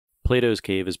Plato's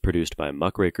Cave is produced by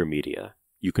Muckraker Media.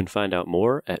 You can find out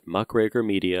more at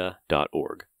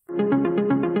muckrakermedia.org.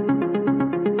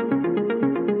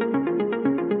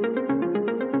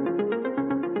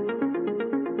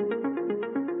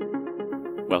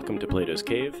 Welcome to Plato's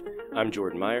Cave. I'm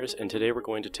Jordan Myers, and today we're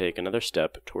going to take another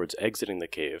step towards exiting the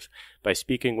cave by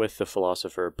speaking with the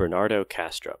philosopher Bernardo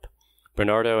Kastrup.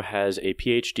 Bernardo has a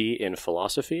PhD in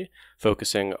philosophy,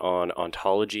 focusing on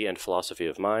ontology and philosophy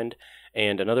of mind,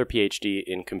 and another PhD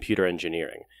in computer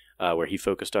engineering, where he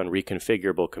focused on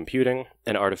reconfigurable computing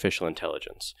and artificial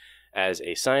intelligence. As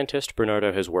a scientist,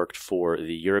 Bernardo has worked for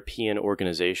the European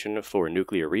Organization for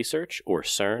Nuclear Research, or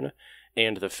CERN,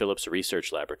 and the Phillips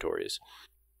Research Laboratories.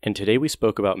 And today we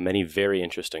spoke about many very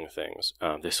interesting things.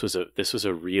 This was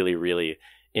a really, really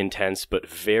intense but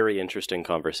very interesting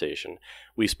conversation.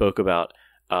 We spoke about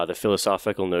the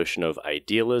philosophical notion of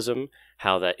idealism,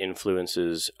 how that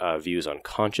influences views on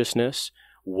consciousness,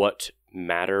 what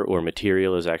matter or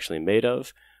material is actually made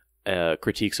of,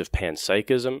 critiques of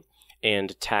panpsychism,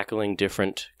 and tackling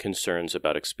different concerns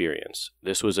about experience.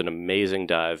 This was an amazing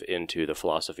dive into the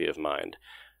philosophy of mind,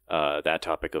 that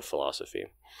topic of philosophy.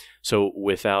 So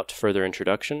without further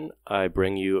introduction, I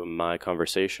bring you my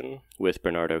conversation with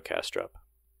Bernardo Kastrup.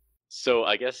 So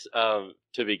I guess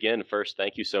to begin, first,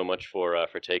 thank you so much for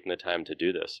taking the time to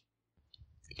do this.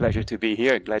 Pleasure to be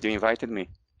here. Glad you invited me.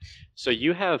 So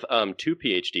you have two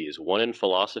PhDs, one in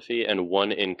philosophy and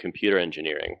one in computer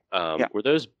engineering. Yeah. Were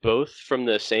those both from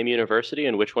the same university,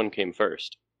 and which one came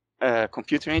first?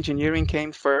 Computer engineering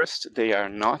came first. They are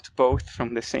not both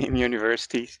from the same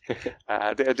universities.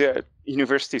 The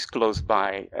universities close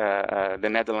by. The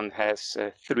Netherlands has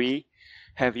 3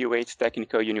 heavyweight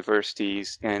technical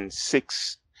universities and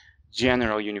 6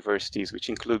 general universities, which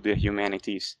include the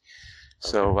humanities.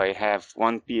 So I have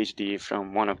one PhD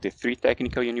from one of the 3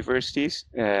 technical universities,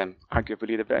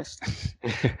 arguably the best,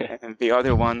 and the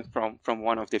other one from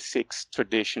one of the 6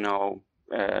 traditional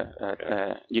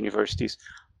universities.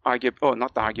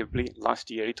 Not arguably, last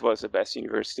year it was the best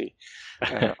university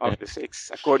of the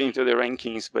 6, according to the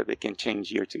rankings, but they can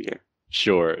change year to year.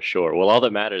 Sure. Well, all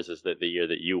that matters is that the year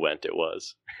that you went, it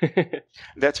was.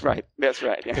 That's right. Yeah.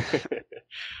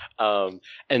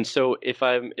 And so, if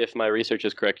my research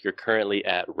is correct, you're currently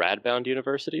at Radboud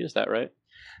University. Is that right?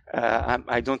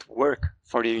 I don't work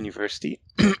for the university.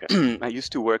 Okay. I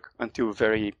used to work until a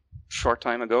very short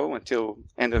time ago, until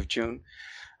end of June,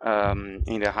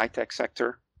 in the high-tech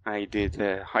sector. I did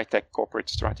high-tech corporate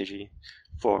strategy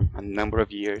for a number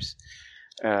of years.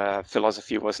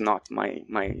 Philosophy was not my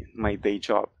day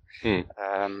job.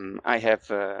 I have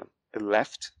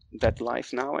left that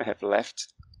life now. I have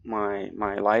left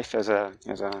my life as a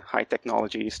high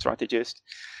technology strategist,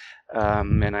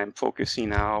 and I'm focusing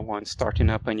now on starting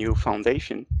up a new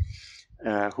foundation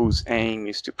whose aim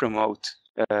is to promote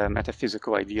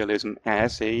metaphysical idealism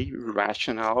as a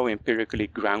rational, empirically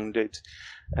grounded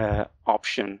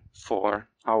option for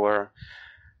our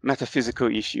metaphysical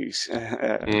issues.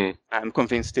 I'm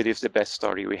convinced it is the best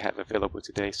story we have available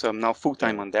today. So I'm now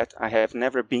full-time on that. I have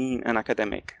never been an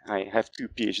academic. I have 2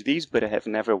 PhDs, but I have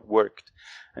never worked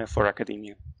for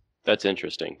academia. That's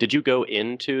interesting. Did you go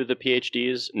into the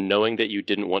PhDs knowing that you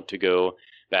didn't want to go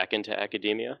back into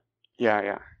academia?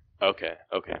 Yeah. Okay.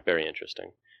 Very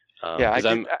interesting.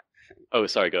 Oh,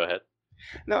 sorry, go ahead.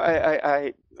 No,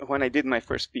 I when I did my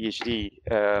first PhD,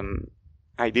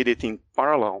 I did it in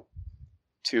parallel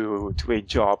to a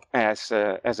job as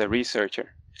a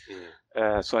researcher.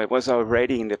 So I was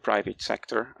already in the private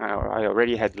sector. I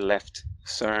already had left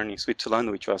CERN in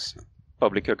Switzerland, which was a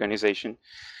public organization,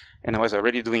 and I was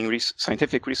already doing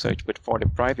scientific research, but for the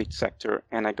private sector.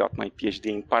 And I got my PhD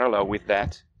in parallel with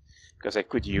that, because I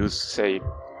could use, say,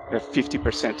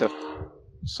 50% of...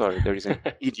 Sorry, there is an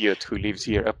idiot who lives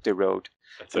here up the road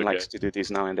and likes to do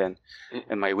this now and then,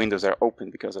 and my windows are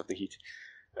open because of the heat.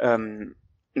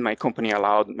 My company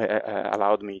allowed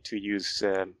me to use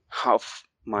half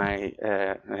my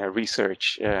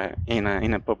research in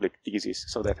a public thesis,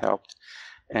 so that helped.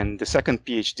 And the second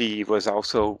PhD was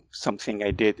also something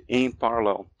I did in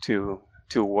parallel to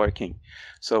working.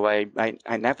 So I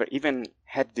never even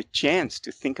had the chance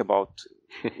to think about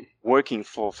working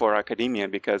for academia,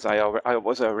 because I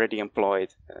was already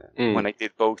employed when I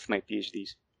did both my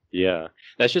PhDs. Yeah,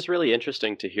 that's just really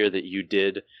interesting to hear that you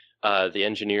did the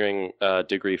engineering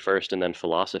degree first and then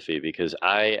philosophy, because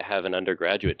I have an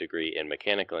undergraduate degree in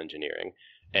mechanical engineering,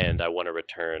 and I want to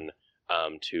return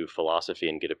to philosophy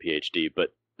and get a PhD,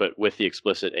 but with the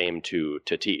explicit aim to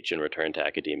teach and return to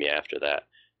academia after that.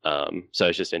 So I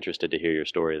was just interested to hear your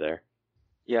story there.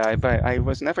 Yeah, but I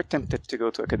was never tempted to go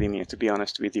to academia, to be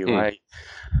honest with you.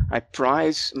 I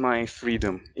prize my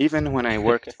freedom. Even when I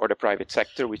worked for the private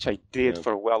sector, which I did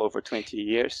for well over 20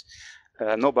 years,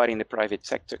 nobody in the private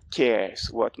sector cares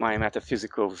what my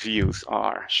metaphysical views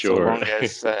are. Sure. So long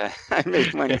as I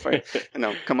make money for,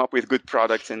 come up with good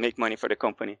products and make money for the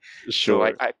company. Sure.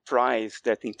 So I prize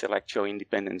that intellectual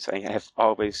independence. I have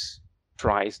always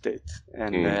prized it.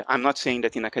 And I'm not saying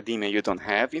that in academia you don't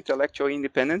have intellectual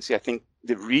independence. I think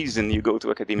the reason you go to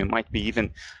academia might be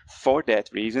even for that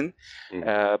reason.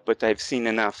 But I've seen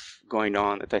enough going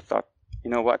on that I thought, you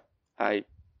know what, I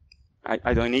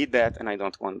don't need that, and I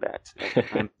don't want that.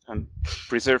 I'm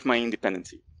preserve my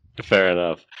independence. Fair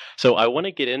enough. So I want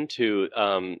to get into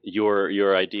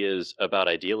your ideas about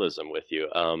idealism with you,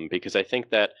 because I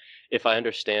think that if I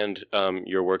understand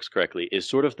your works correctly, is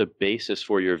sort of the basis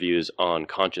for your views on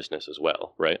consciousness as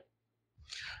well, right?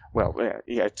 Well,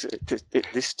 yeah,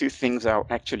 these two things are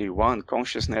actually one,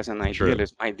 consciousness and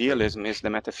idealism. True. Idealism is the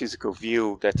metaphysical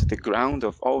view that the ground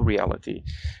of all reality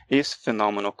is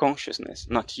phenomenal consciousness,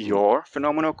 not your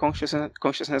phenomenal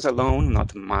consciousness alone,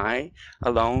 not my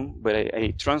alone, but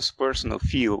a transpersonal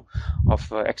view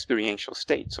of experiential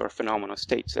states or phenomenal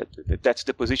states. That's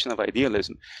the position of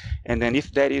idealism. And then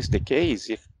if that is the case,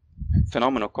 if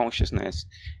phenomenal consciousness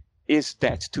is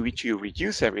that to which you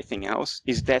reduce everything else,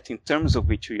 is that in terms of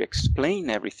which you explain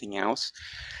everything else,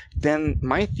 then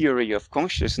my theory of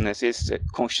consciousness is that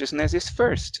consciousness is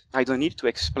first. I don't need to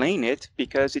explain it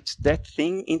because it's that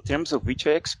thing in terms of which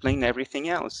I explain everything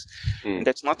else. And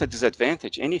that's not a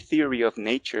disadvantage. Any theory of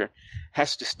nature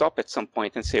has to stop at some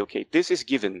point and say, okay, this is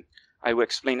given. I will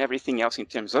explain everything else in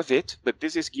terms of it, but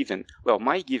this is given. Well,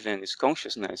 my given is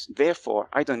consciousness. Therefore,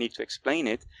 I don't need to explain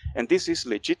it. And this is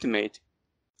legitimate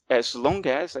as long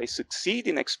as I succeed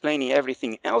in explaining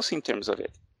everything else in terms of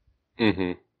it.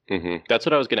 That's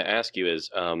what I was going to ask you is,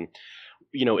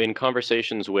 in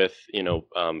conversations with,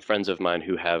 friends of mine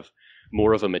who have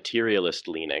more of a materialist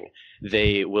leaning,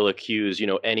 they will accuse,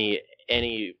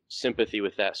 any sympathy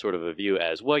with that sort of a view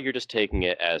as, well, you're just taking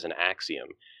it as an axiom,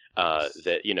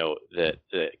 that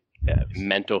the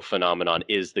mental phenomenon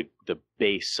is the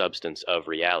base substance of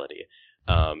reality.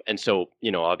 And so,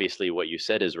 obviously what you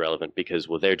said is relevant because,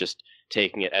 well, they're just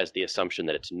taking it as the assumption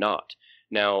that it's not.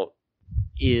 Now,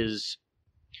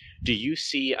 do you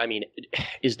see,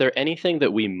 is there anything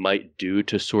that we might do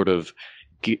to sort of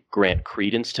grant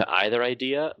credence to either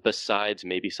idea besides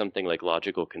maybe something like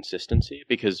logical consistency?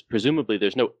 Because presumably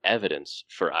there's no evidence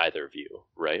for either view,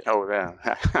 right? Oh,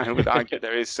 yeah. I would argue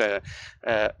there is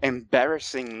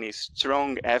embarrassingly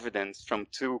strong evidence from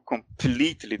two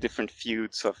completely different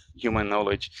fields of human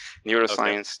knowledge,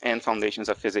 neuroscience and foundations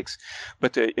of physics.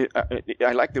 But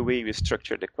I like the way you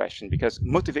structured the question, because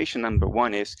motivation number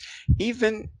one is,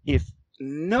 even if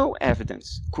no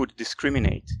evidence could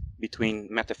discriminate between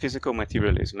metaphysical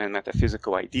materialism and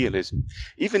metaphysical idealism,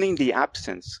 even in the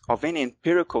absence of any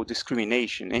empirical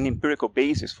discrimination, any empirical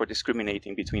basis for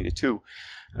discriminating between the two,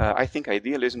 I think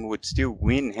idealism would still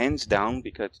win hands down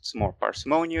because it's more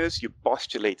parsimonious, you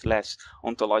postulate less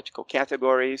ontological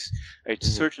categories, it's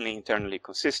certainly internally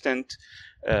consistent,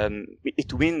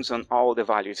 it wins on all the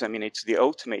values. It's the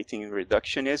ultimate in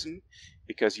reductionism,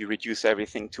 because you reduce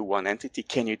everything to one entity.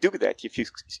 Can you do that? If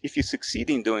you succeed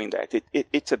in doing that,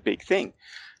 it's a big thing.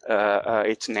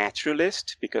 It's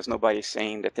naturalist, because nobody's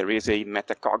saying that there is a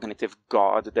metacognitive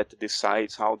God that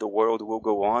decides how the world will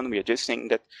go on. We are just saying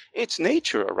that it's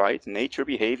nature, right? Nature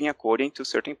behaving according to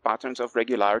certain patterns of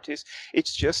regularities.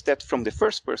 It's just that from the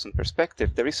first person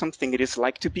perspective, there is something it is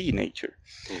like to be nature.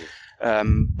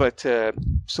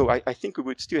 So I think we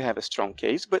would still have a strong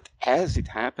case, but as it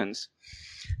happens,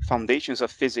 foundations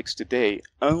of physics today,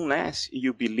 unless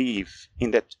you believe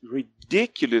in that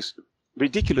ridiculous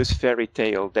fairy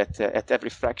tale that at every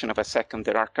fraction of a second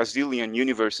there are gazillion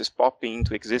universes popping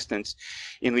into existence,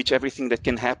 in which everything that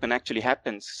can happen actually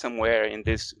happens somewhere in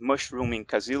this mushrooming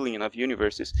gazillion of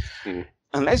universes.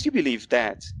 Unless you believe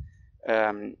that,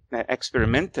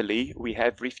 experimentally we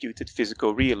have refuted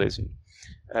physical realism.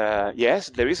 Yes,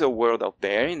 there is a world out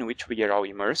there in which we are all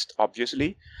immersed,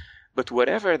 obviously, but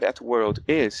whatever that world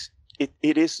is,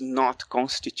 it is not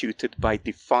constituted by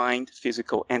defined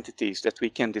physical entities that we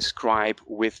can describe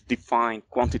with defined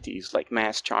quantities like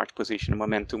mass, charge, position,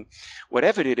 momentum.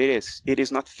 Whatever it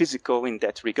is not physical in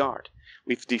that regard.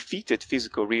 We've defeated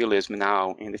physical realism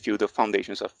now in the field of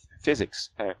foundations of physics,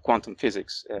 quantum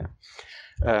physics.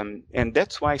 And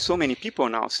that's why so many people are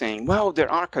now saying, well, there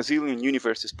are gazillion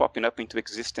universes popping up into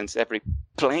existence every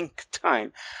Planck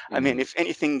time. If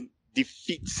anything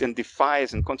defeats and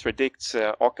defies and contradicts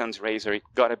Occam's razor, it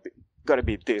gotta got to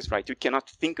be this, right? You cannot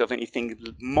think of anything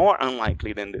more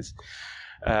unlikely than this.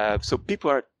 So people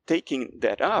are taking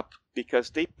that up because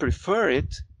they prefer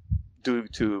it due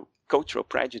to cultural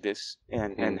prejudice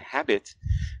and habit.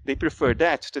 They prefer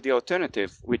that to the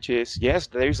alternative, which is, yes,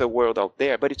 there is a world out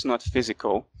there, but it's not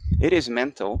physical. It is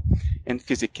mental, and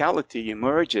physicality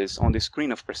emerges on the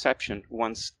screen of perception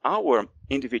once our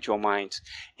individual minds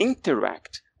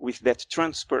interact with that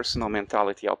transpersonal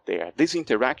mentality out there. This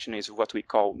interaction is what we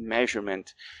call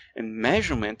measurement, and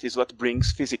measurement is what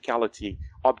brings physicality,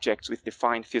 objects with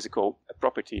defined physical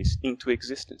properties, into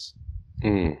existence.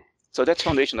 So that's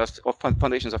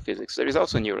foundations of physics. There is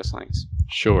also neuroscience.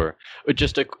 Sure.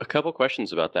 Just a couple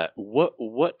questions about that. What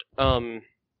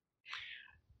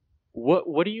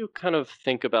do you kind of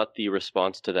think about the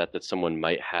response to that someone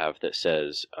might have that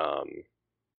says,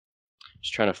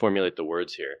 just trying to formulate the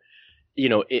words here,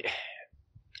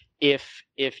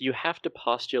 if you have to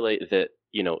postulate that,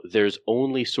 there's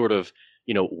only sort of,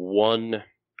 one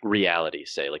reality,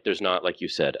 say, like there's not, like you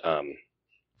said,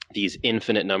 these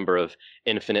infinite number of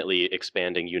infinitely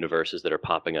expanding universes that are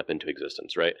popping up into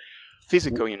existence, right?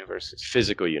 Physical universes.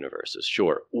 Physical universes,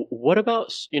 sure. What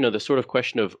about, the sort of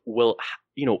question of, well,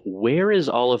 where is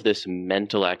all of this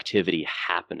mental activity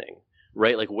happening,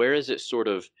 right? Like, where is it sort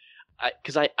of,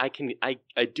 because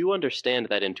I do understand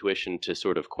that intuition to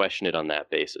sort of question it on that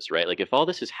basis, right? Like, if all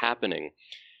this is happening,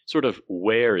 sort of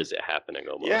where is it happening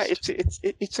almost? Yeah,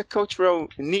 it's a cultural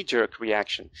knee-jerk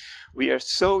reaction. We are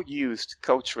so used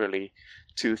culturally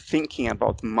to thinking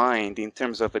about mind in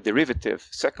terms of a derivative,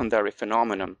 secondary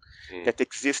phenomenon that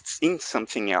exists in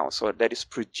something else or that is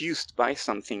produced by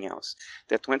something else,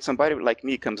 that when somebody like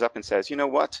me comes up and says, you know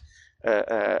what,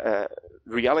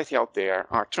 reality out there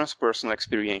are transpersonal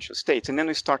experiential states, and then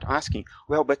we start asking,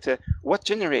 well, but what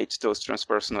generates those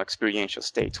transpersonal experiential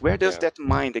states? Where does that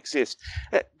mind exist?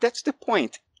 That's the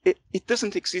point. It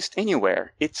doesn't exist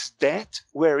anywhere. It's that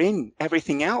wherein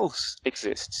everything else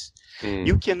exists.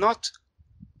 You cannot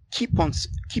keep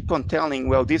on telling,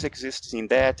 well, this exists in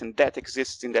that and that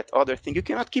exists in that other thing. You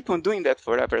cannot keep on doing that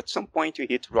forever. At some point you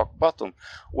hit rock bottom.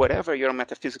 Whatever your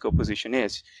metaphysical position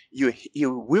is, you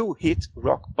will hit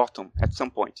rock bottom at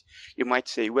some point. You might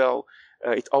say, well,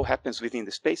 it all happens within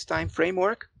the space-time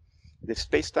framework, the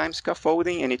space-time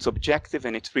scaffolding, and it's objective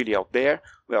and it's really out there.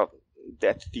 Well,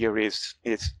 that theory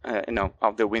is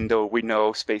out the window. We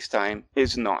know space-time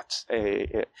is not.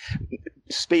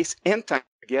 Space and time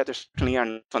together certainly are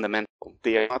not fundamental.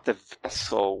 They are not a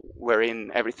vessel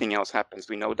wherein everything else happens.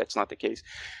 We know that's not the case.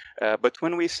 But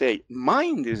when we say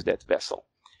mind is that vessel,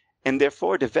 and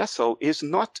therefore the vessel is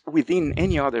not within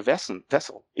any other vessel.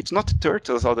 It's not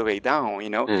turtles all the way down,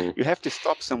 You have to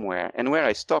stop somewhere. And where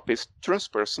I stop is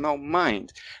transpersonal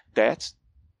mind. That's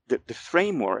the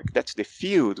framework, that's the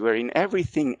field wherein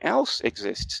everything else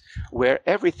exists, where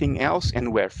everything else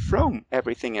and where from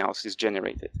everything else is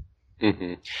generated.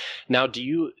 Now, do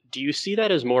you see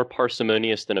that as more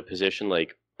parsimonious than a position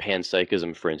like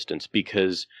panpsychism, for instance?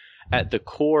 Because at the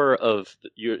core of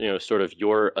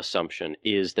your assumption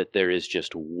is that there is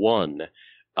just one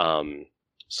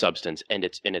substance, and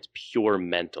it's pure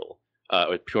mental,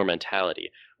 or pure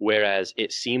mentality. Whereas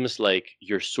it seems like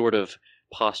you're sort of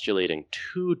postulating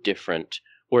two different,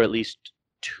 or at least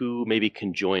two maybe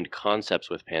conjoined concepts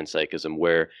with panpsychism,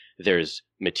 where there's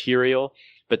material,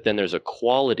 but then there's a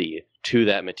quality to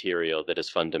that material that is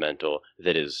fundamental,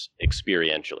 that is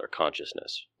experiential or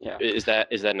consciousness. Yeah. Is that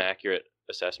an accurate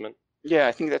assessment? Yeah,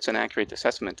 I think that's an accurate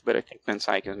assessment, but I think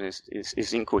panpsychism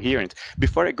is incoherent.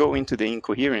 Before I go into the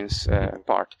incoherence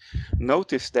part,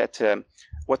 notice that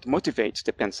what motivates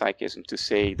the panpsychism to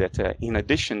say that in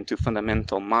addition to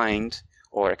fundamental mind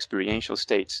or experiential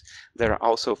states, there are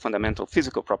also fundamental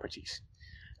physical properties.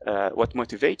 What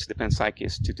motivates the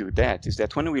panpsychist to do that is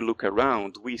that when we look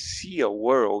around, we see a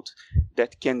world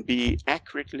that can be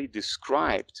accurately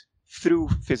described through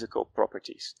physical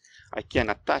properties. I can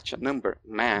attach a number,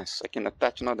 mass, I can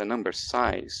attach another number,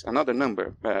 size, another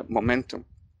number, momentum,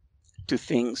 to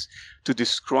things to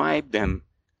describe them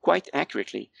quite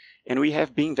accurately. And we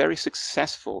have been very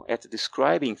successful at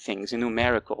describing things in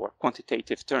numerical or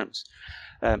quantitative terms.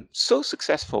 So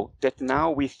successful that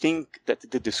now we think that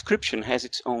the description has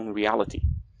its own reality,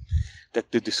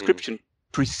 that the description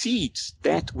precedes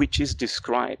that which is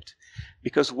described.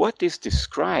 Because what is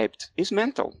described is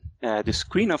mental. The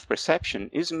screen of perception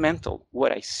is mental.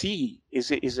 What I see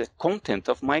is a content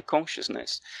of my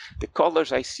consciousness. The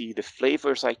colors I see, the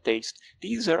flavors I taste,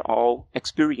 these are all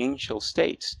experiential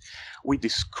states. We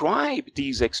describe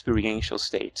these experiential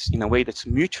states in a way that's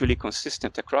mutually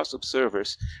consistent across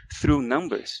observers through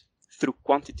numbers, through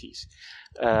quantities.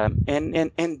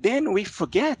 And then we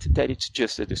forget that it's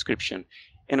just a description.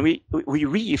 And we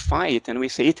reify it and we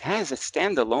say it has a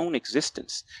standalone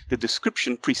existence. The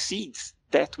description precedes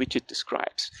that which it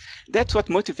describes. That's what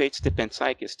motivates the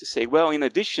panpsychist to say, well, in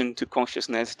addition to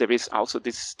consciousness, there is also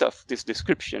this stuff, this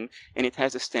description, and it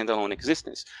has a standalone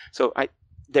existence. So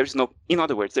in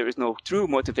other words, there is no true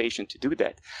motivation to do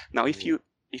that. Now, if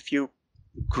you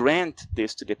grant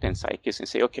this to the panpsychist and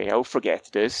say, okay, I'll forget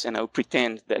this and I'll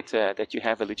pretend that you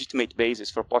have a legitimate basis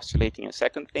for postulating a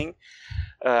second thing,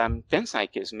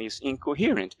 panpsychism is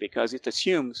incoherent because it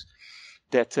assumes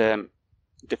that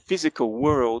the physical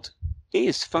world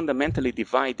is fundamentally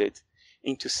divided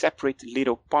into separate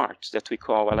little parts that we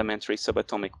call elementary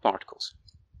subatomic particles.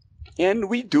 And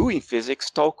we do in physics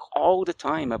talk all the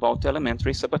time about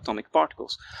elementary subatomic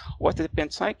particles. What the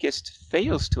panpsychist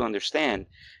fails to understand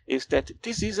is that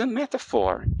this is a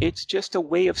metaphor. It's just a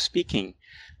way of speaking.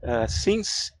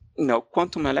 Since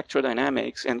quantum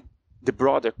electrodynamics and the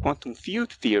broader quantum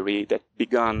field theory that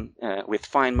began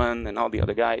with Feynman and all the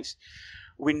other guys,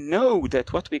 we know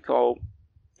that what we call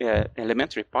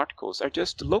elementary particles are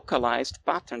just localized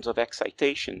patterns of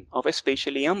excitation of a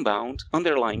spatially unbound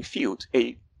underlying field,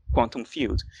 a quantum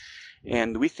field.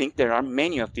 And we think there are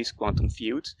many of these quantum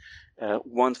fields,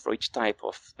 one for each type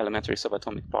of elementary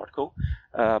subatomic particle,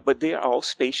 but they are all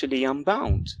spatially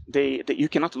unbound. You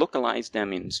cannot localize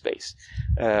them in space.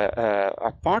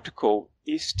 A particle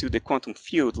is to the quantum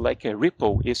field like a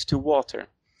ripple is to water.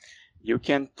 You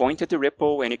can point at the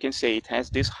ripple and you can say it has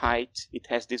this height, it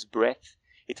has this breadth,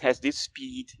 it has this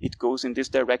speed, it goes in this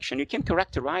direction. You can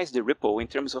characterize the ripple in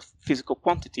terms of physical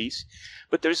quantities,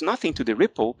 but there's nothing to the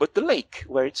ripple but the lake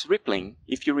where it's rippling.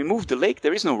 If you remove the lake,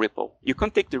 there is no ripple. You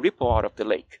can't take the ripple out of the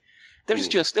lake. There's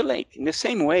just the lake. In the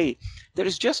same way, there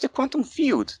is just a quantum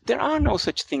field. There are no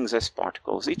such things as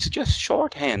particles. It's just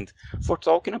shorthand for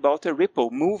talking about a ripple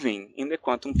moving in the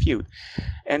quantum field.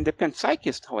 And the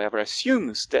panpsychist, however,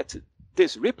 assumes that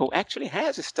this ripple actually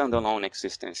has a standalone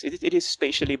existence. It is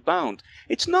spatially bound.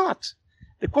 It's not.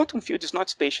 The quantum field is not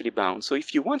spatially bound. So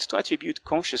if you want to attribute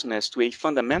consciousness to a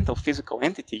fundamental physical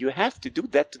entity, you have to do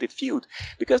that to the field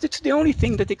because it's the only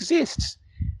thing that exists.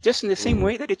 Just in the same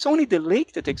way that it's only the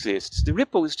lake that exists. The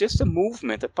ripple is just a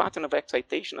movement, a pattern of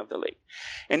excitation of the lake.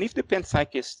 And if the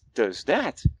panpsychist does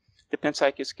that, the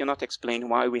panpsychist cannot explain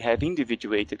why we have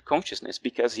individuated consciousness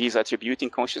because he's attributing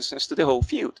consciousness to the whole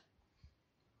field.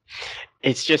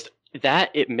 It's just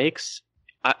that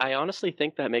I honestly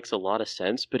think that makes a lot of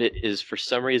sense, but it is for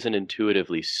some reason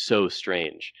intuitively so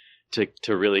strange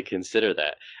to really consider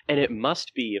that. And it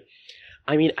must be,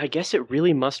 I guess it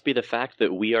really must be the fact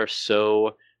that we are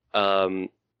so,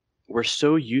 we're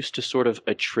so used to sort of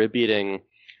attributing,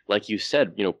 like you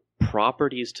said,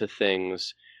 properties to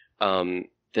things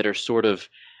that are sort of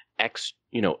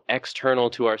external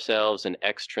to ourselves and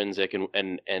extrinsic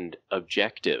and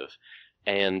objective.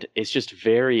 And it's just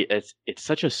it's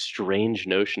such a strange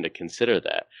notion to consider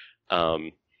that.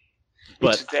 But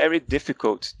it's very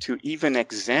difficult to even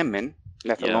examine,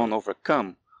 let alone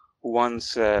overcome,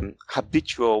 one's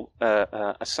habitual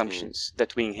assumptions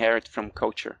that we inherit from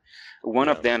culture. One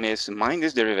of them is mind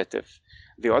is derivative.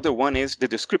 The other one is the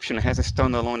description has a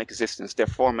standalone existence.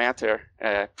 Therefore, matter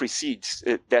precedes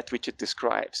that which it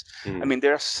describes.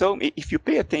 There are if you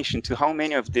pay attention to how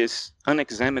many of these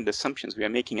unexamined assumptions we are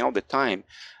making all the time,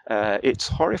 it's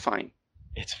horrifying.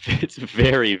 It's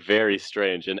very, very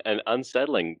strange and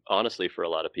unsettling, honestly, for a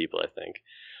lot of people, I think.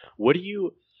 What do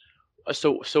you...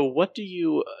 So what do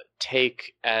you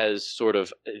take as sort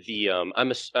of the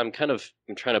I'm trying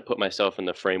to put myself in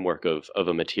the framework of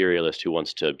a materialist who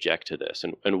wants to object to this,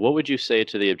 and what would you say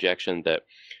to the objection that,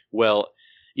 well,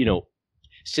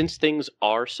 since things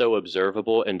are so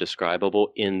observable and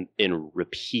describable in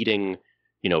repeating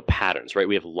patterns, right?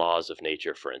 We have laws of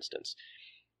nature, for instance.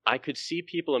 I could see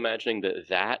people imagining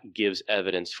that gives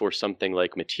evidence for something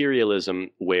like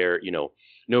materialism, where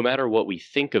no matter what we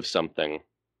think of something,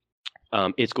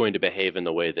 it's going to behave in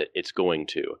the way that it's going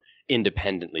to,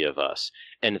 independently of us.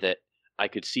 And that I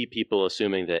could see people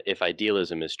assuming that if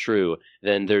idealism is true,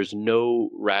 then there's no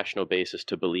rational basis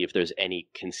to believe there's any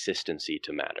consistency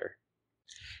to matter.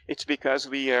 It's because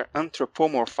we are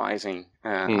anthropomorphizing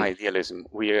idealism.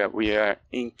 We are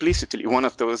implicitly, one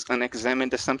of those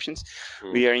unexamined assumptions,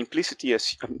 we are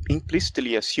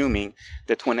implicitly assuming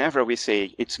that whenever we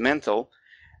say it's mental,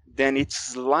 then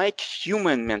it's like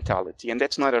human mentality. And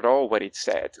that's not at all what it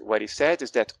said. What it said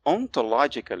is that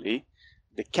ontologically,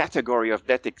 the category of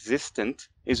that existent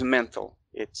is mental.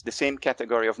 It's the same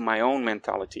category of my own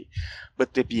mentality.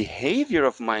 But the behavior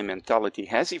of my mentality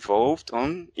has evolved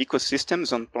on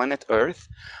ecosystems on planet Earth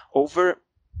over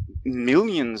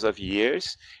millions of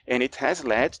years, and it has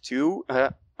led to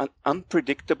an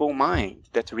unpredictable mind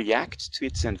that reacts to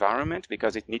its environment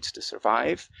because it needs to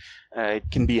survive. It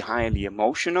can be highly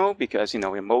emotional because,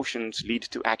 emotions lead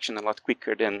to action a lot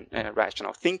quicker than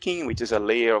rational thinking, which is a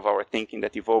layer of our thinking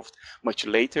that evolved much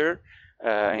later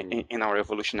in our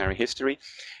evolutionary history.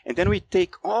 And then we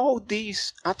take all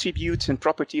these attributes and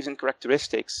properties and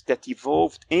characteristics that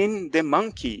evolved in the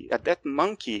monkey, that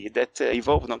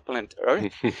evolved on planet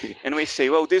Earth, and we say,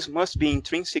 well, this must be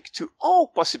intrinsic to all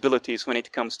possibilities when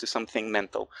it comes to something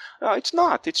mental. It's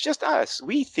not. It's just us.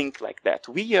 We think like that.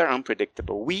 We are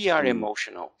unpredictable. We are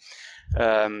emotional.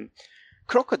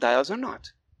 Crocodiles are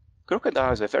not.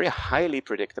 Crocodiles are very highly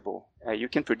predictable. You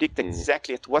can predict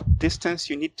exactly at what distance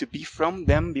you need to be from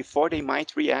them before they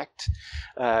might react.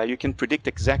 You can predict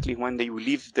exactly when they will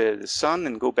leave the sun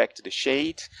and go back to the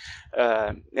shade.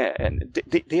 And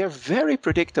they are very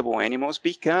predictable animals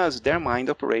because their mind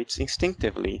operates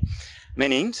instinctively.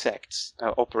 Many insects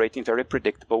operate in very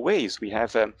predictable ways. We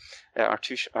have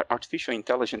artificial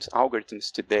intelligence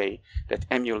algorithms today that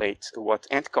emulate what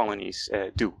ant colonies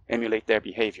do, emulate their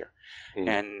behavior.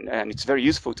 And it's very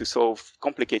useful to solve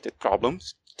complicated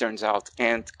problems. Turns out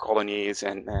ant colonies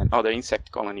and other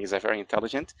insect colonies are very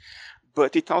intelligent,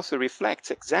 but it also reflects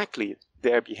exactly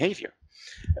their behavior.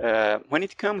 When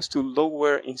it comes to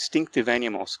lower instinctive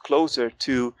animals, closer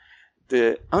to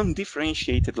the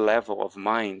undifferentiated level of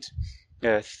mind,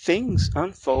 things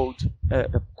unfold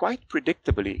quite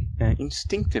predictably,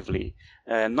 instinctively,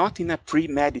 not in a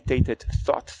premeditated,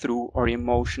 thought-through or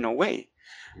emotional way.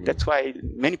 That's why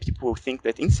many people think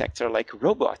that insects are like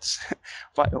robots.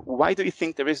 Why do you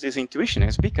think there is this intuition?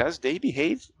 It's because they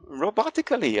behave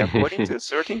robotically according to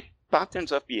certain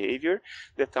patterns of behavior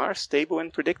that are stable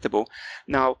and predictable.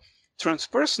 Now,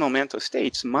 transpersonal mental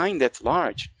states, mind at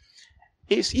large,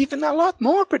 is even a lot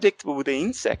more predictable with the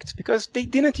insects because they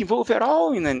didn't evolve at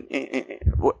all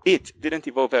it didn't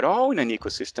evolve at all in an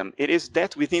ecosystem. It is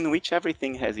that within which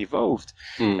everything has evolved.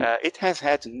 It has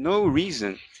had no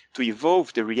reason to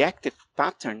evolve the reactive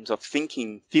patterns of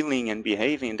thinking, feeling, and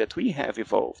behaving that we have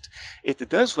evolved. It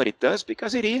does what it does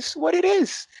because it is what it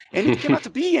is, and it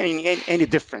cannot be any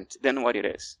different than what it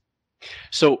is.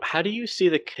 So how do you see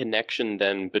the connection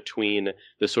then between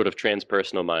the sort of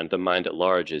transpersonal mind, the mind at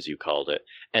large, as you called it,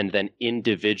 and then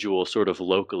individual sort of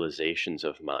localizations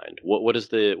of mind? What's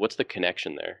the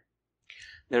connection there?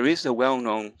 There is a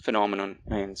well-known phenomenon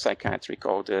in psychiatry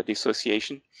called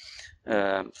dissociation.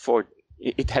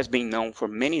 It has been known for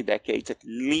many decades, at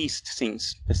least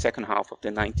since the second half of the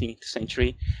 19th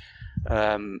century.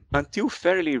 Until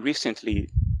fairly recently,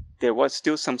 there was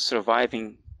still some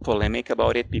surviving polemic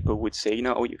about it. People would say,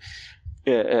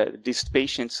 these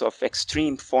patients of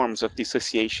extreme forms of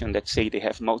dissociation that say they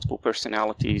have multiple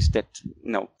personalities that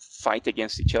fight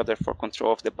against each other for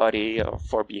control of the body or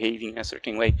for behaving in a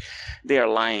certain way, they are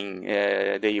lying.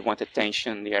 They want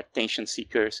attention. They are attention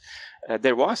seekers.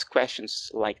 There was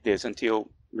questions like this until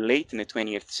late in the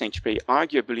 20th century,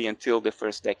 arguably until the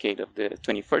first decade of the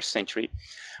 21st century.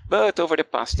 But over the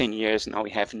past 10 years, now we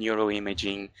have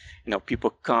neuroimaging.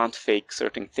 People can't fake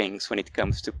certain things when it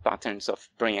comes to patterns of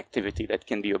brain activity that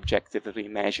can be objectively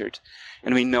measured.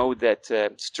 And we know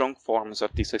that strong forms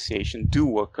of dissociation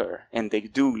do occur, and they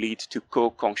do lead to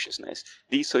co-consciousness,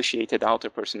 dissociated outer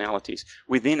personalities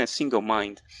within a single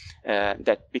mind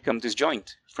that become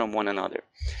disjoint from one another.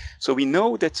 So we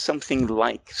know that something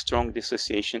like strong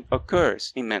dissociation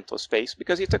occurs in mental space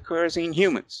because it occurs in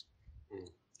humans.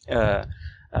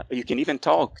 You can even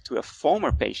talk to a former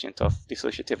patient of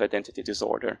dissociative identity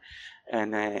disorder,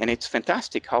 and it's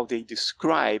fantastic how they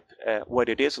describe what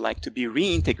it is like to be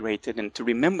reintegrated and to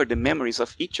remember the memories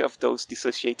of each of those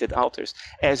dissociated outers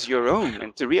as your own,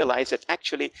 and to realize that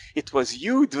actually it was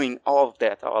you doing all of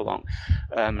that all along.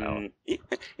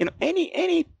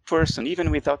 Any person,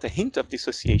 even without a hint of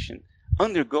dissociation,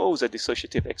 undergoes a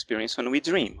dissociative experience when we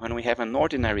dream. When we have an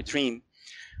ordinary dream,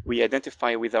 we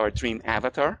identify with our dream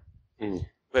avatar.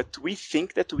 But we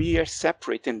think that we are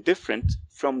separate and different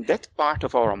from that part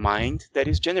of our mind that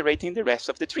is generating the rest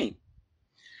of the dream.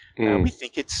 We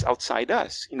think it's outside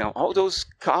us. All those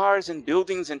cars and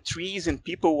buildings and trees and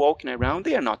people walking around,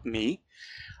 they are not me.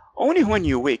 Only when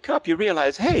you wake up, you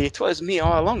realize, hey, it was me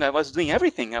all along. I was doing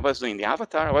everything. I was doing the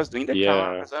avatar. I was doing the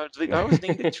cars. I was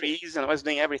doing the trees, and I was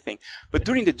doing everything. But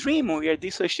during the dream, we are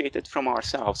dissociated from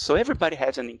ourselves. So everybody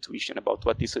has an intuition about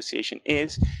what dissociation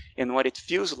is and what it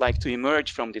feels like to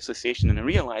emerge from dissociation and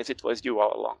realize it was you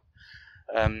all along.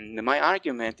 My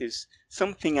argument is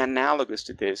something analogous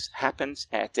to this happens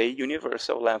at a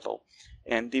universal level.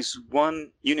 And this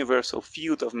one universal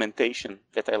field of mentation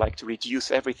that I like to reduce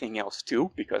everything else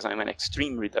to, because I'm an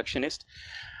extreme reductionist,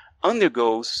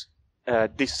 undergoes a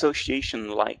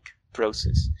dissociation-like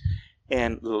process.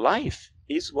 And life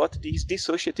is what these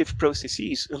dissociative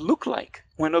processes look like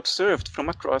when observed from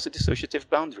across a dissociative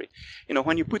boundary. You know,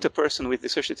 when you put a person with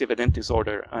dissociative identity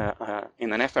disorder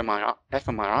in an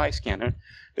fMRI scanner,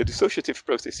 the dissociative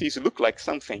processes look like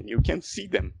something. You can see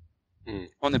them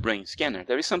on a brain scanner.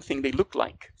 There is something they look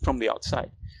like from the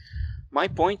outside. My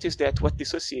point is that what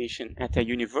dissociation at a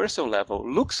universal level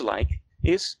looks like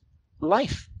is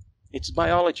life. It's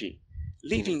biology.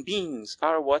 Living beings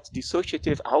are what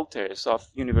dissociative alters of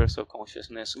universal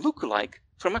consciousness look like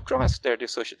from across their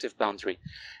dissociative boundary.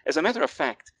 As a matter of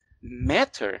fact,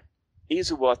 matter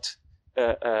is what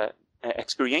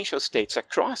experiential states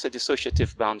across a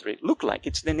dissociative boundary look like.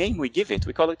 It's the name we give it.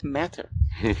 We call it matter.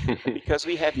 Because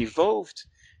we have evolved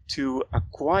to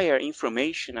acquire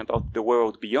information about the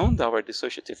world beyond our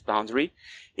dissociative boundary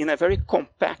in a very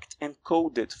compact and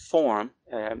coded form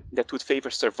that would favor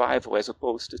survival as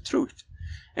opposed to truth.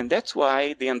 And that's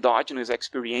why the endogenous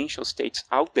experiential states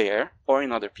out there or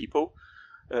in other people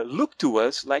look to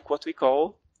us like what we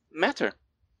call matter.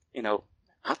 You know,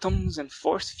 atoms and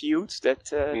force fields that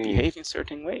behave in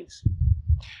certain ways.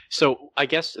 So I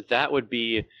guess that would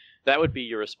be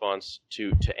your response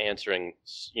to answering,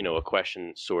 you know, a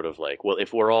question sort of like, well,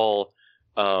 if we're all,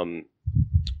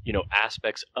 you know,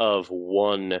 aspects of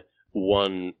one,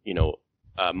 you know,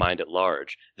 mind at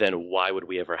large, then why would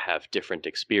we ever have different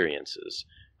experiences?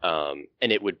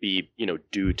 And it would be, you know,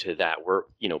 due to that we're,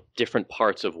 you know, different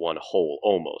parts of one whole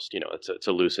almost, you know, it's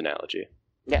a loose analogy.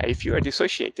 Yeah, if you are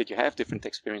dissociated, you have different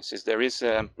experiences. There is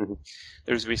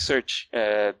there's research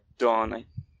done,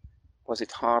 was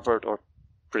it Harvard or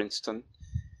Princeton?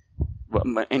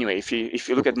 Well, anyway, if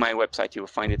you look at my website, you will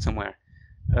find it somewhere.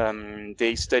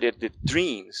 They studied the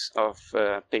dreams of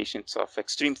patients of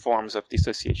extreme forms of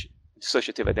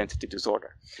dissociative identity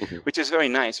disorder, which is very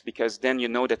nice because then you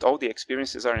know that all the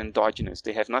experiences are endogenous.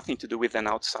 They have nothing to do with an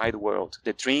outside world.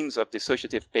 The dreams of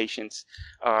dissociative patients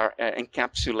are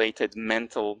encapsulated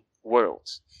mental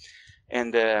worlds.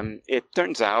 And it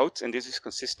turns out, and this is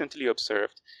consistently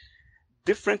observed,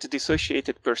 different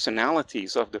dissociated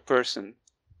personalities of the person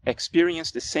experience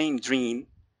the same dream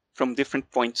from different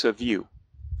points of view.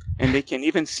 And they can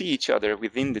even see each other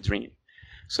within the dream.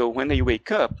 So when they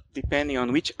wake up, depending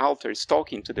on which alter is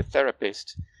talking to the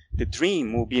therapist, the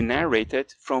dream will be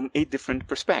narrated from a different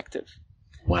perspective.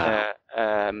 Wow.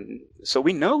 So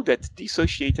we know that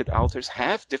dissociated alters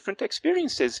have different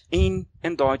experiences in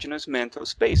endogenous mental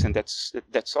space. And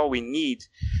that's all we need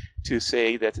to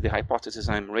say that the hypothesis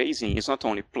I'm raising is not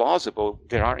only plausible,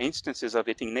 there are instances of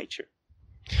it in nature.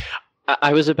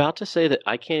 I was about to say that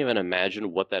I can't even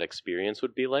imagine what that experience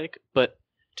would be like, but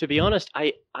to be honest,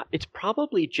 it's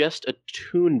probably just a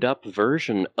tuned up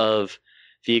version of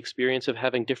the experience of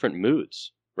having different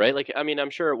moods, right? Like, I mean, I'm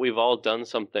sure we've all done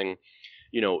something,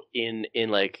 you know, in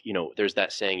like, you know, there's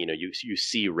that saying, you know, you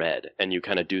see red and you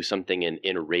kind of do something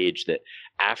in rage that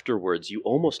afterwards you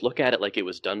almost look at it like it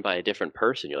was done by a different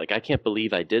person. You're like, I can't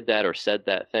believe I did that or said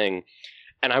that thing.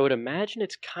 And I would imagine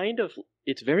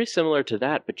it's very similar to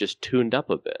that, but just tuned up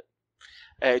a bit.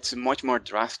 It's much more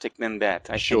drastic than that,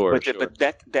 I think. But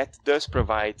that does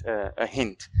provide a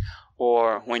hint.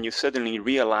 Or when you suddenly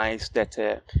realize that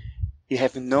you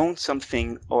have known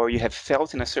something or you have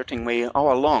felt in a certain way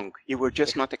all along, you were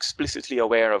just not explicitly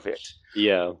aware of it.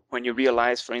 Yeah. When you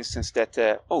realize, for instance, that,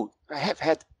 I have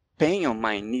had pain on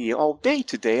my knee all day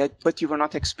today, but you were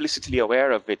not explicitly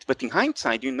aware of it. But in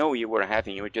hindsight, you know you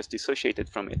were just dissociated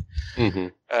from it.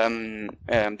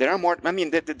 There are more, I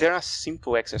mean, there are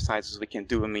simple exercises we can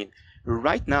do. I mean,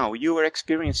 right now, you are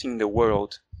experiencing the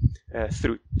world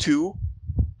through two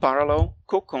parallel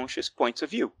co-conscious points of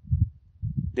view.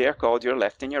 They are called your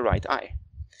left and your right eye.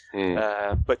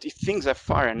 But if things are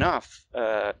far enough,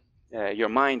 your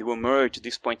mind will merge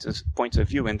these points of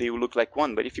view and they will look like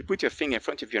one. But if you put your finger in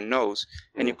front of your nose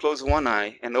and you close one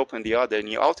eye and open the other and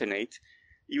you alternate,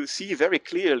 you see very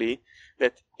clearly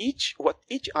that what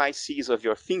each eye sees of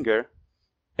your finger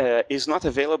is not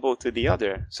available to the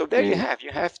other. So there you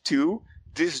have two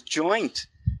disjoint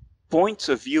points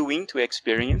of view into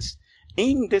experience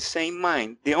in the same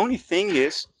mind. The only thing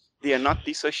is they are not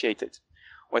dissociated.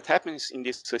 What happens in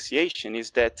dissociation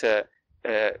is that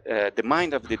the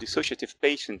mind of the dissociative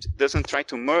patient doesn't try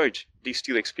to merge these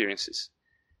two experiences.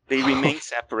 They remain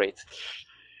separate.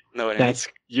 Know what I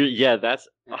mean? That's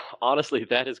honestly,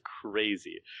 that is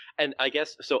crazy. And I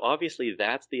guess, so obviously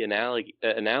that's the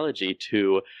analogy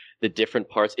to the different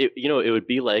parts. It would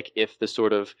be like if the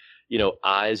sort of,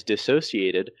 eyes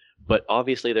dissociated, but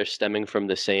obviously they're stemming from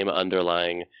the same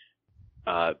underlying,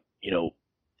 you know,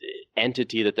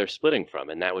 entity that they're splitting from,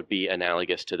 and that would be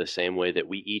analogous to the same way that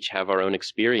we each have our own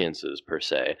experiences per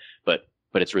se, but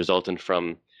it's resultant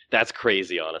from. That's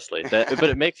crazy, honestly. But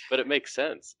it makes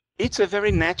sense. It's a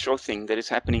very natural thing that is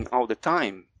happening all the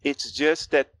time. It's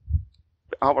just that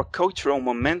our cultural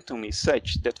momentum is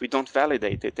such that we don't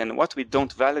validate it, and what we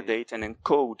don't validate and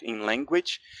encode in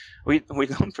language, we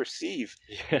don't perceive.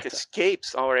 Yeah. It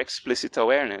escapes our explicit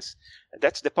awareness.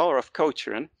 That's the power of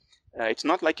culture. And it's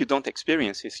not like you don't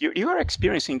experience this. You are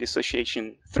experiencing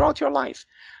dissociation throughout your life,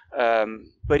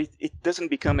 but it doesn't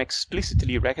become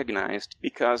explicitly recognized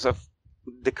because of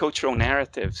the cultural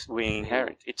narratives we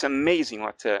inherit. It's amazing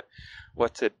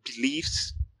what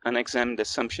beliefs, unexamined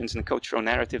assumptions, and cultural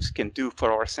narratives can do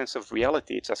for our sense of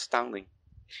reality. It's astounding.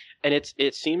 And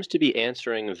it seems to be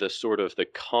answering the sort of the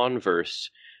converse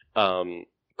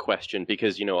question,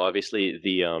 because, you know, obviously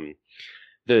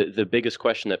the biggest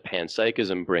question that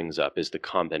panpsychism brings up is the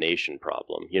combination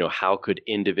problem. You know, how could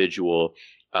individual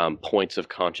points of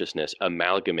consciousness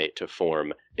amalgamate to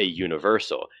form a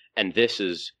universal? And this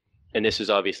is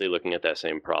obviously looking at that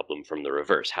same problem from the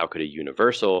reverse. How could a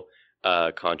universal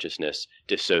consciousness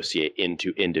dissociate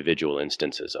into individual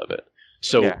instances of it?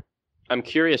 So yeah. I'm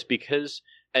curious because,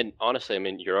 and honestly, I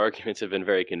mean, your arguments have been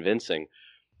very convincing,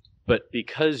 but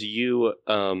because you,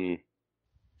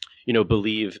 you know,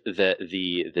 believe that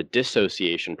the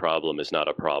dissociation problem is not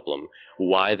a problem,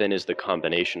 why then is the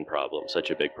combination problem such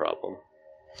a big problem?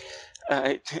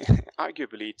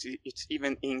 Arguably, it's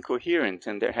even incoherent,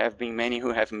 and there have been many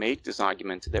who have made this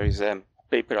argument. There is a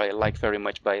paper I like very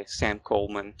much by Sam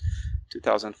Coleman,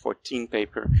 2014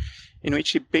 paper, in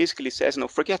which he basically says, no,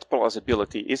 forget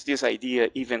plausibility. Is this idea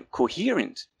even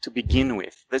coherent to begin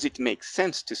with? Does it make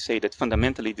sense to say that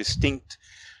fundamentally distinct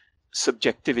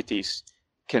subjectivities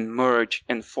can merge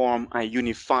and form a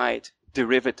unified,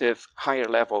 derivative, higher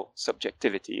level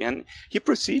subjectivity? And he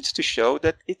proceeds to show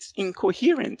that it's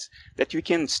incoherent, that you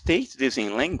can state this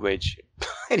in language,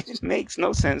 but it makes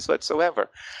no sense whatsoever.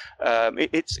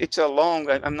 It's a long,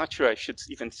 I'm not sure I should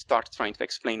even start trying to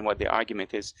explain what the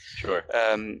argument is. Sure.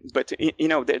 But, you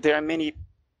know, there are many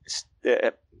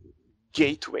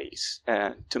gateways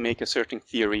to make a certain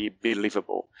theory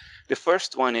believable. The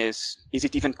first one is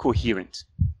it even coherent?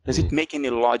 Does it make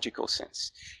any logical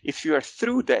sense? If you are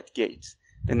through that gate,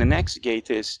 then the next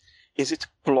gate is it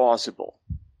plausible?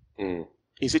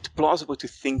 Is it plausible to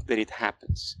think that it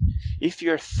happens? If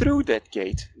you are through that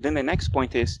gate, then the next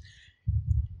point is,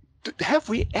 have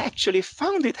we actually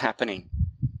found it happening?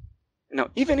 Now,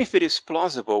 even if it is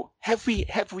plausible, have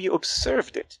we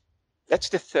observed it? That's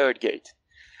the third gate.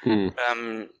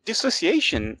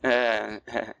 Dissociation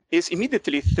is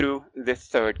immediately through the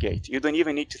third gate. You don't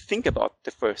even need to think about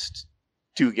the first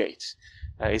two gates.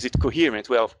 Is it coherent?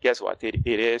 Well, guess what? It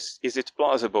is. Is it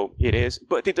plausible? It is.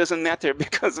 But it doesn't matter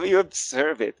because we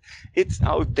observe it. It's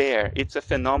out there. It's a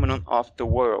phenomenon of the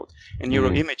world. And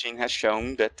neuroimaging has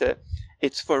shown that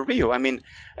it's for real. I mean,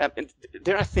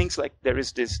 there are things like there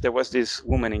was this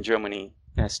woman in Germany,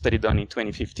 study done in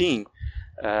 2015.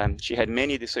 She had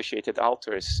many dissociated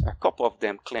alters. A couple of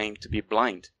them claimed to be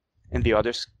blind, and the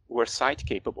others were sight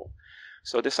capable.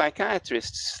 So the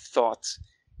psychiatrists thought,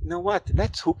 you know what,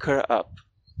 let's hook her up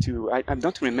to, I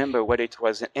don't remember whether it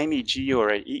was an MEG or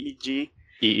an EEG.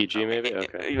 EEG maybe?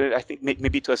 Okay. I think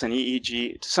maybe it was an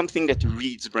EEG, something that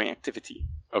reads brain activity.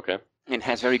 Okay. And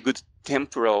has very good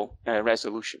temporal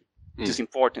resolution. Which is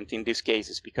important in these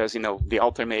cases because, you know, the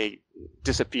alter may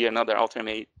disappear, another alter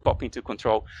may pop into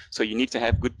control. So you need to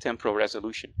have good temporal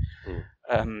resolution.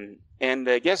 And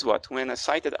guess what? When a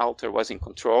sighted alter was in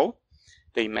control,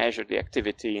 they measured the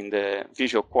activity in the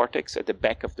visual cortex at the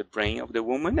back of the brain of the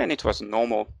woman, and it was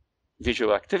normal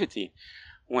visual activity.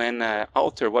 When an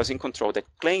alter was in control that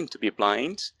claimed to be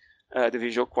blind, the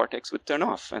visual cortex would turn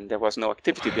off, and there was no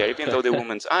activity there, even though the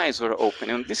woman's eyes were open.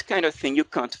 And this kind of thing you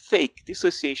can't fake.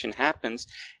 Dissociation happens,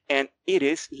 and it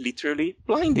is literally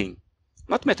blinding.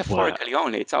 Not metaphorically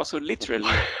only, it's also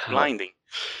literally blinding.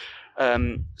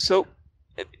 So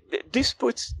this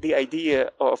puts the idea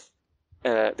of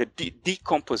the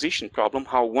decomposition problem,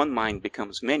 how one mind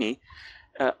becomes many,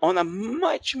 on a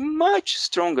much, much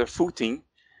stronger footing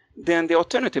than the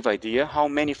alternative idea, how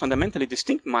many fundamentally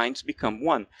distinct minds become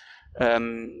one.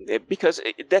 Because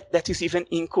that is even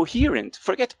incoherent.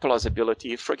 Forget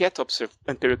plausibility, forget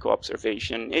empirical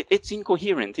observation. It's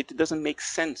incoherent. It doesn't make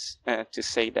sense to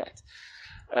say that.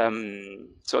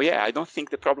 So yeah, I don't think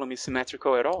the problem is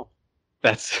symmetrical at all.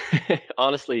 That's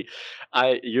honestly,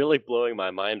 you're like blowing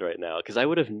my mind right now, because I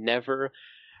would have never,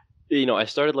 I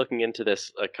started looking into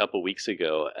this a couple weeks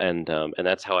ago, and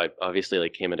that's how I obviously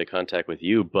like came into contact with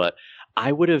you. But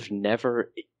I would have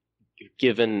never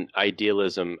given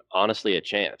idealism honestly a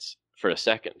chance for a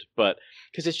second, but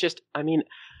because it's just, I mean,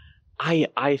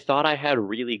 I thought I had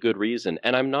really good reason,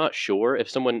 and I'm not sure if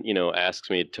someone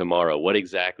asks me tomorrow, what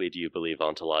exactly do you believe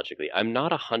ontologically? I'm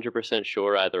not 100%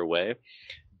 sure either way,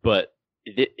 but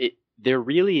there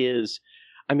really is.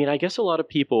 I mean, I guess a lot of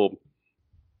people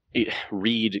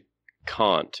read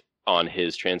Kant on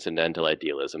his transcendental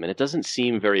idealism, and it doesn't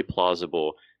seem very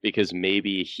plausible because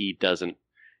maybe he doesn't,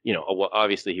 well,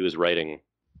 obviously he was writing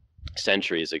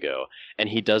centuries ago, and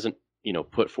he doesn't,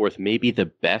 put forth maybe the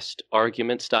best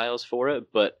argument styles for it,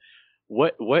 but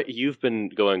what you've been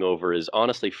going over is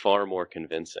honestly far more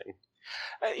convincing.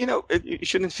 You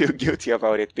shouldn't feel guilty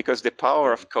about it, because the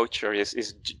power of culture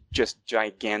is just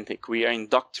gigantic. We are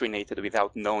indoctrinated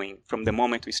without knowing from the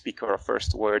moment we speak our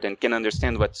first word and can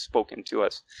understand what's spoken to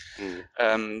us.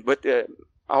 But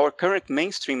our current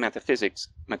mainstream metaphysics,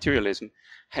 materialism,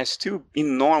 has two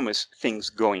enormous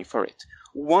things going for it.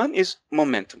 One is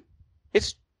momentum.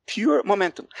 It's pure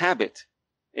momentum, habit.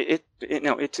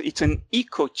 It's an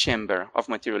echo chamber of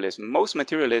materialism. Most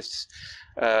materialists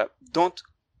don't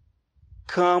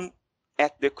come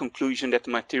at the conclusion that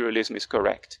materialism is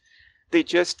correct. They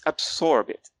just absorb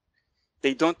it.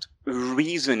 They don't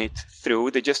reason it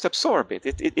through. They just absorb it.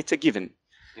 It's a given.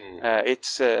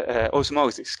 It's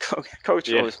osmosis,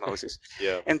 cultural osmosis.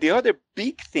 Yeah. And the other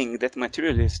big thing that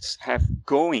materialism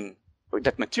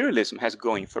has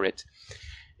going for it,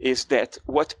 is that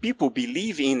what people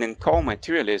believe in and call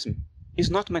materialism is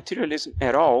not materialism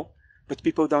at all, but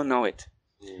people don't know it.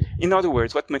 In other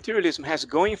words, what materialism has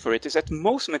going for it is that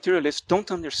most materialists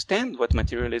don't understand what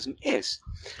materialism is.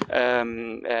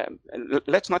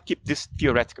 Let's not keep this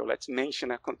theoretical. Let's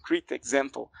mention a concrete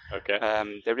example. Okay.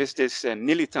 There is this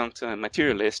militant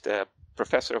materialist,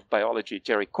 professor of biology,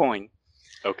 Jerry Coyne.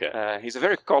 Okay. He's a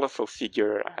very colorful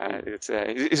figure.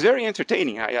 It's very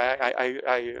entertaining.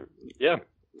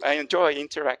 I enjoy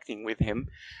interacting with him.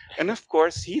 And of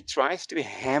course, he tries to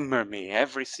hammer me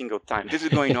every single time. This is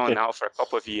going on now for a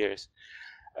couple of years.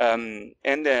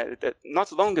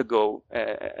 Not long ago,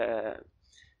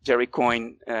 Jerry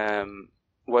Coyne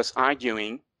was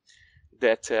arguing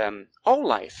that all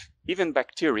life, even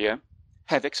bacteria,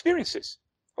 have experiences.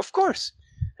 Of course.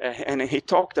 And he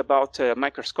talked about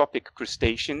microscopic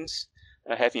crustaceans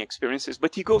having experiences,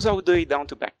 but he goes all the way down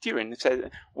to bacteria and says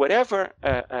whatever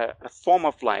a form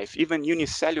of life, even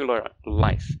unicellular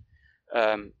life,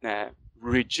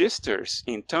 registers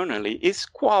internally is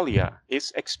qualia,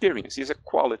 is experience, is a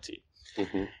quality.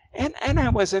 Mm-hmm. And I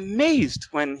was amazed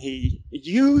when he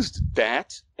used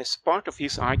that as part of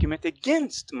his argument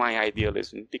against my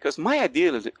idealism, because my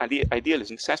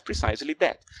idealism says precisely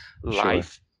that. Sure.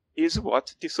 Life is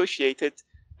what dissociated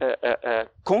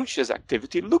conscious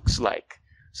activity looks like.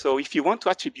 So if you want to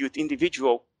attribute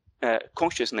individual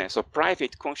consciousness or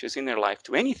private conscious inner life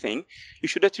to anything, you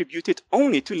should attribute it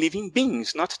only to living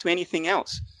beings, not to anything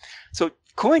else. So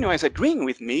Coyne was agreeing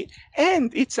with me,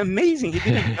 and it's amazing. He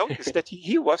didn't notice that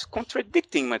he was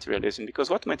contradicting materialism,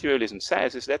 because what materialism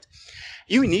says is that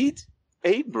you need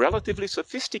a relatively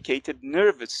sophisticated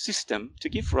nervous system to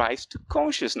give rise to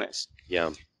consciousness.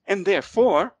 Yeah. And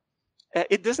therefore,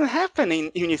 it doesn't happen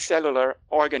in unicellular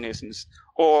organisms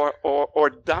or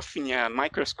Daphnia,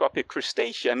 microscopic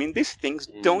crustacea. I mean, these things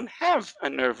don't have a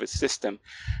nervous system.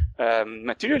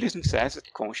 Materialism says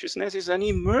that consciousness is an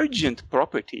emergent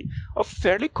property of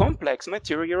fairly complex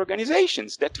material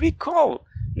organizations that we call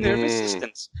nervous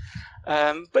systems.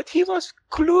 But he was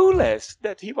clueless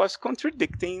that he was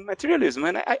contradicting materialism,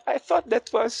 and I thought that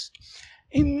was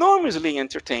enormously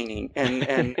entertaining and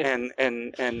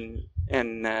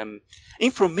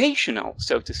informational,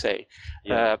 so to say.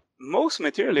 Yeah. Most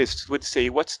materialists would say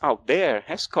what's out there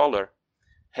has color,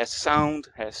 has sound,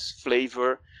 has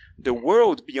flavor. The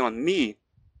world beyond me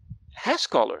has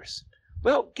colors.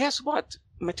 Well, guess what?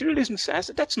 Materialism says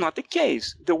that that's not the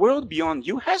case. The world beyond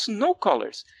you has no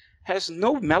colors, has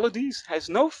no melodies, has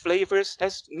no flavors,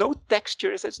 has no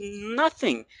textures, has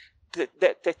nothing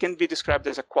that can be described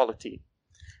as a quality.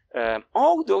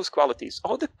 All those qualities,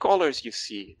 all the colors you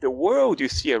see, the world you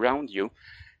see around you,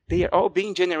 they are all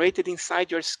being generated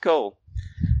inside your skull.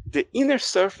 The inner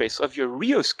surface of your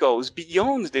real skull is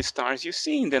beyond the stars you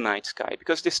see in the night sky,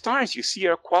 because the stars you see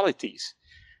are qualities.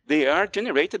 They are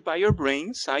generated by your brain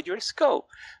inside your skull.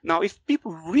 Now, if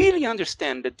people really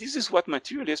understand that this is what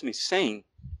materialism is saying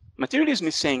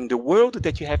the world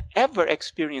that you have ever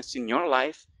experienced in your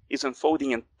life is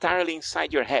unfolding entirely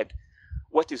inside your head.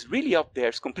 What is really up there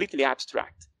is completely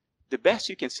abstract. the best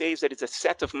you can say is that it's a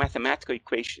set of mathematical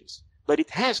equations, but it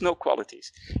has no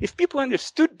qualities. If people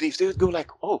understood this, they would go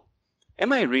like, oh,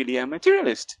 am I really a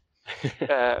materialist?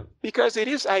 Because it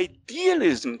is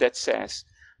idealism that says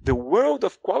the world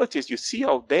of qualities you see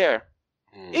out there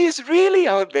is really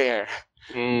out there.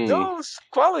 Those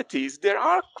qualities, there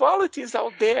are qualities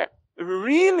out there,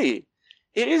 really.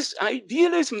 It is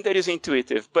idealism that is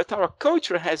intuitive, but our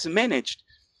culture has managed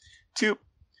to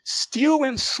steal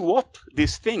and swap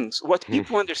these things. What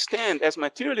people understand as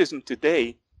materialism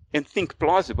today and think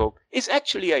plausible is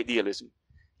actually idealism.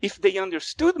 If they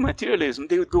understood materialism,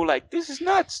 they would go like, this is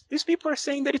nuts. These people are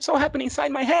saying that it's all happening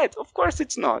inside my head. Of course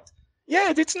it's not.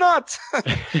 Yes, it's not.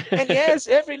 And yes,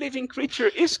 every living creature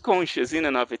is conscious in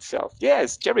and of itself.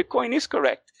 Yes, Jerry Coyne is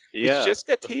correct. Yeah. It's just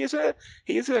that he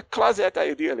is a closet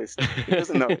idealist. He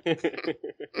doesn't know it.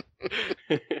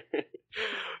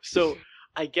 So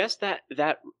I guess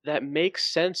that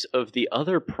makes sense of the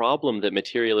other problem that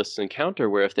materialists encounter,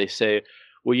 where if they say,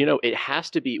 well, it has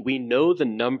to be, we know the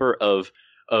number of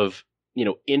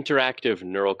interactive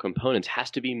neural components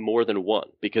has to be more than one,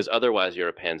 because otherwise you're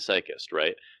a panpsychist,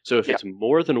 right? So if it's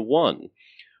more than one,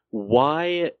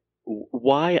 why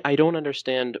I don't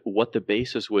understand what the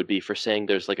basis would be for saying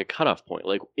there's like a cutoff point.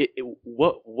 Like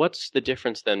what's the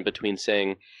difference then between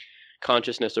saying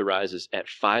consciousness arises at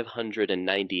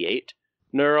 598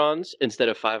 neurons instead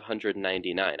of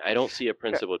 599? I don't see a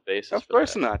principled basis. Of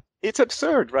course not. It's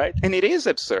absurd, right? And it is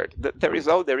absurd. There is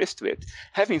all there is to it.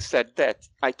 Having said that,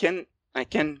 I can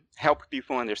help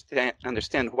people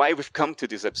understand why we've come to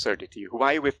this absurdity,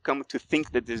 why we've come to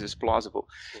think that this is plausible.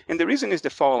 And the reason is the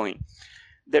following.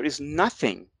 There is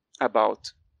nothing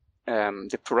about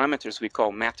the parameters we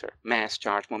call matter, mass,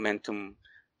 charge, momentum,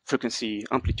 frequency,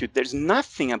 amplitude. There's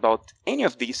nothing about any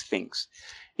of these things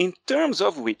in terms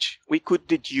of which we could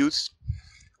deduce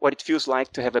what it feels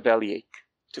like to have a bellyache,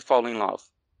 to fall in love,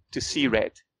 to see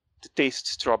red, to taste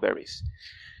strawberries.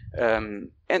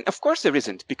 And of course there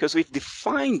isn't, because we've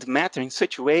defined matter in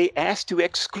such a way as to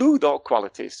exclude all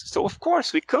qualities. So of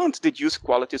course we can't deduce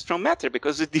qualities from matter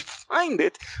because we defined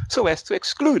it so as to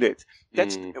exclude it.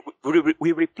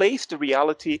 We replaced the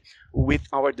reality with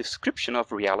our description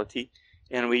of reality,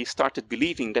 and we started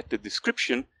believing that the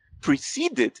description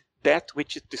preceded that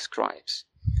which it describes.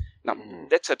 Now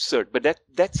that's absurd, but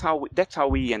that's how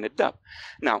we ended up.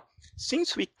 Now,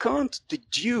 since we can't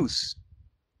deduce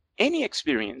any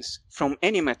experience from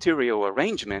any material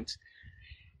arrangement,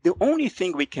 the only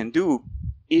thing we can do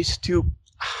is to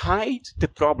hide the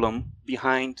problem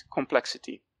behind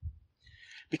complexity.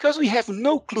 Because we have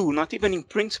no clue, not even in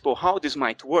principle, how this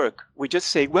might work, we just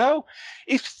say, well,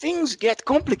 if things get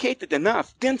complicated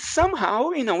enough, then somehow,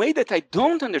 in a way that I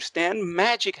don't understand,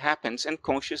 magic happens and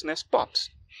consciousness pops.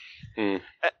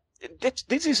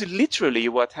 This is literally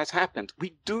what has happened.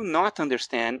 We do not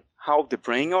understand how the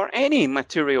brain, or any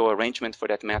material arrangement for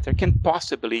that matter, can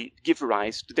possibly give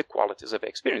rise to the qualities of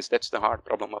experience. That's the hard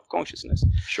problem of consciousness.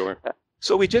 Sure.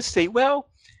 So we just say, well,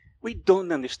 we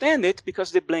don't understand it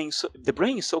because the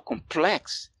brain is so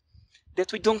complex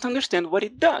that we don't understand what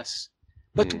it does.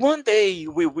 But one day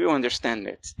we will understand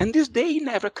it. And this day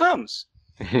never comes.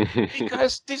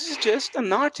 Because this is just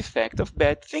an artifact of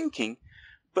bad thinking.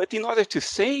 But in order to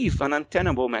save an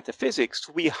untenable metaphysics,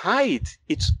 we hide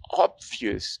its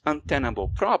obvious untenable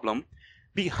problem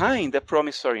behind a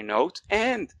promissory note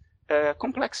and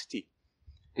complexity.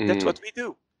 That's what we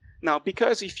do. Now,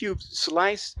 because if you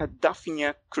slice a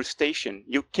Daphnia crustacean,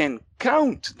 you can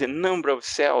count the number of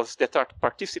cells that are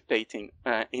participating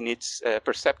in its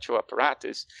perceptual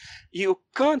apparatus, you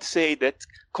can't say that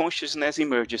consciousness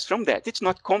emerges from that. It's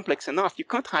not complex enough. You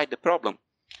can't hide the problem.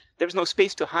 There's no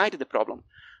space to hide the problem.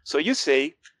 So you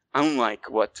say, unlike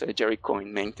what Jerry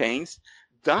Coyne maintains,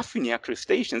 Daphnia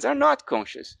crustaceans are not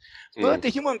conscious. But the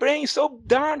human brain is so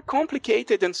darn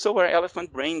complicated, and so are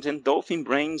elephant brains and dolphin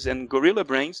brains and gorilla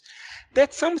brains,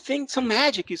 that some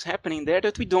magic is happening there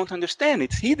that we don't understand.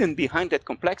 It's hidden behind that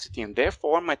complexity, and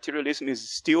therefore materialism is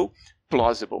still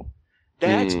plausible.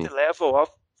 That's the level of,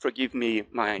 forgive me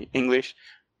my English,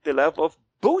 the level of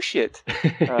bullshit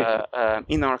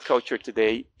in our culture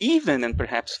today, even and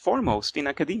perhaps foremost in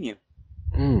academia.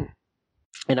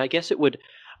 And I guess it would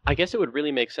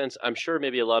really make sense. I'm sure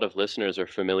maybe a lot of listeners are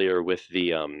familiar with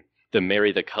the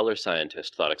Mary the Color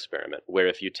Scientist thought experiment, where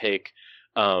if you take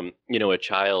a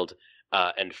child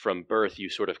and from birth you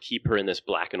sort of keep her in this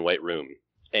black and white room,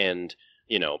 and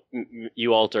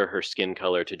you alter her skin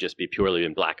color to just be purely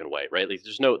in black and white, right? Like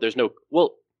there's no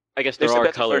well, I guess there are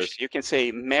colors. Version. You can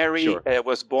say Mary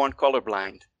was born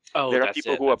colorblind. Oh, there are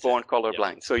people who are born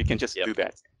colorblind, so you can just do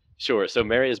that. Sure. So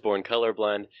Mary is born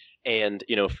colorblind, and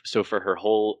so for her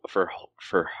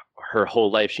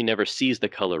whole life, she never sees the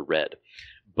color red.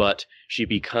 But she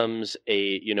becomes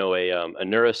a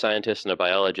neuroscientist and a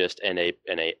biologist and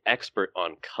a expert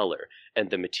on color and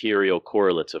the material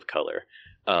correlates of color.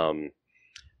 And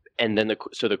then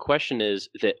the question is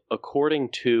that according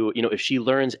to, if she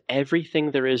learns everything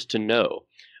there is to know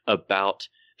about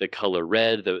the color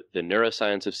red, the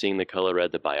neuroscience of seeing the color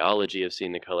red, the biology of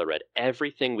seeing the color red,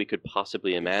 everything we could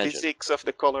possibly imagine. Physics of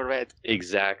the color red.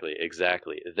 Exactly.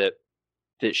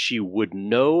 That she would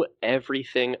know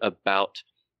everything about,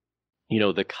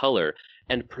 the color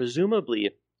and presumably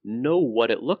know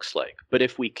what it looks like. But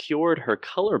if we cured her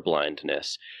color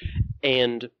blindness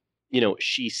and,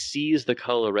 she sees the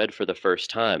color red for the first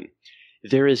time,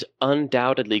 there is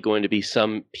undoubtedly going to be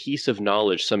some piece of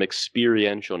knowledge, some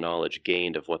experiential knowledge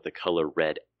gained of what the color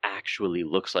red actually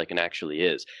looks like and actually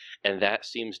is. And that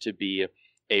seems to be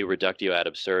a reductio ad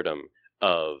absurdum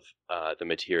of the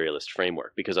materialist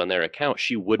framework, because on their account,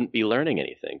 she wouldn't be learning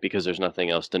anything because there's nothing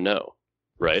else to know,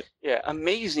 right? Yeah,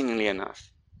 amazingly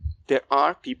enough, there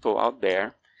are people out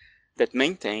there that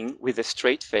maintain with a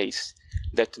straight face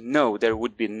that no, there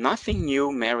would be nothing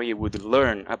new Mary would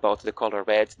learn about the color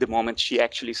red the moment she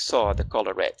actually saw the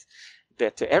color red.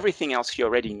 That everything else she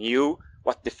already knew,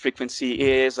 what the frequency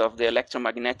is of the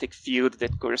electromagnetic field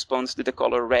that corresponds to the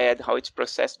color red, how it's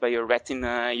processed by your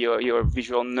retina, your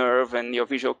visual nerve, and your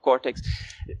visual cortex.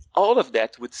 All of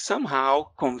that would somehow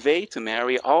convey to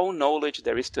Mary all knowledge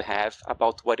there is to have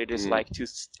about what it is like to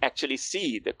actually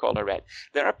see the color red.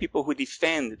 There are people who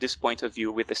defend this point of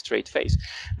view with a straight face.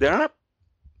 There are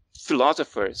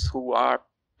philosophers who are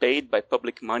paid by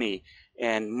public money,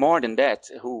 and more than that,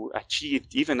 who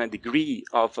achieved even a degree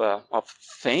of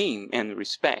fame and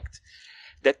respect,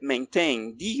 that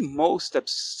maintain the most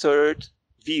absurd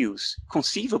views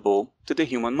conceivable to the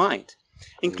human mind,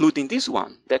 including this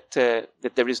one, that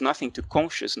there is nothing to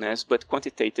consciousness but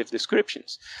quantitative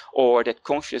descriptions, or that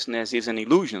consciousness is an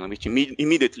illusion, which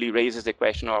immediately raises the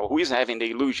question, oh, who is having the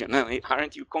illusion?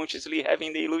 Aren't you consciously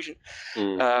having the illusion?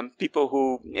 People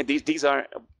who, these are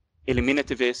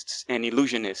eliminativists and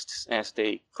illusionists, as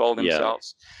they call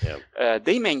themselves.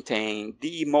 They maintain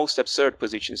the most absurd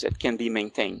positions that can be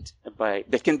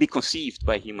that can be conceived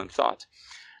by human thought,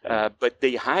 but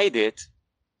they hide it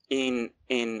in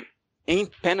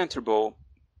impenetrable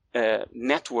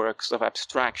networks of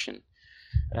abstraction,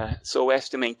 so as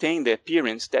to maintain the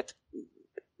appearance that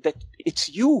it's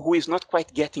you who is not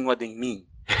quite getting what they mean.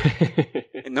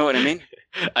 You know what I mean?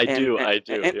 I do.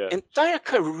 Entire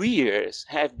careers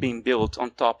have been built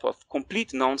on top of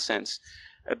complete nonsense,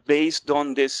 based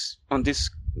on this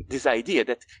idea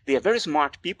that they are very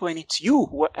smart people, and it's you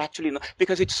who are actually not,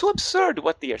 because it's so absurd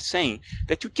what they are saying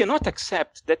that you cannot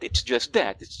accept that it's just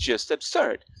that. It's just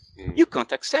absurd. You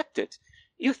can't accept it.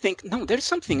 You think, no, there's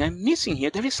something I'm missing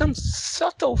here. There is some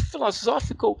subtle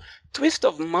philosophical twist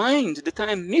of mind that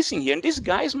I'm missing here. And these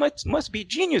guys must be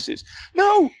geniuses.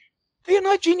 No, they are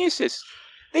not geniuses.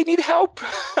 They need help.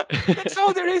 That's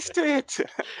all there is to it.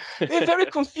 They're very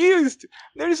confused.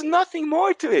 There is nothing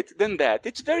more to it than that.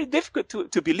 It's very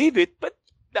difficult to believe it, but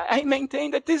I maintain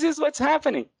that this is what's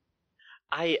happening.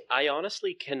 I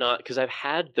honestly cannot, because I've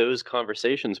had those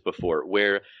conversations before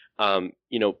where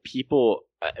people,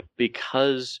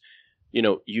 because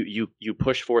you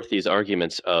push forth these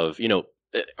arguments of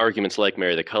arguments like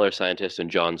Mary the color scientist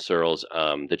and John Searle's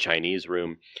the Chinese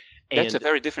room. That's a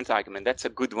very different argument. That's a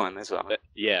good one as well.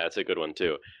 Yeah, it's a good one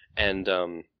too. And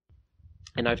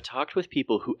I've talked with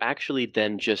people who actually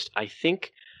then just,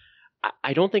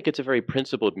 I don't think it's a very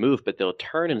principled move, but they'll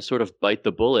turn and sort of bite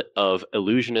the bullet of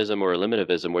illusionism or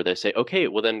eliminativism, where they say, okay,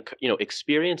 well then,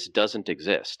 experience doesn't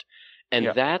exist.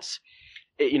 And that's,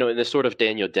 in the sort of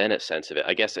Daniel Dennett sense of it,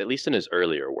 I guess, at least in his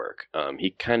earlier work,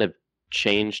 he kind of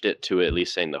changed it to at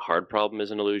least saying the hard problem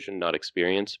is an illusion, not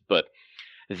experience. But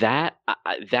that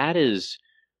is,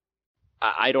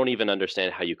 I don't even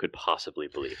understand how you could possibly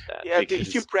believe that. Yeah,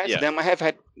 if you press them, I have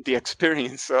had the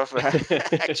experience of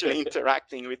actually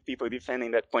interacting with people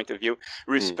defending that point of view,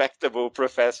 respectable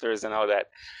professors and all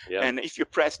that. Yeah. And if you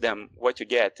press them, what you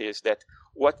get is that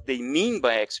what they mean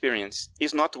by experience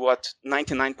is not what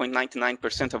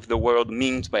 99.99% of the world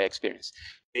means by experience.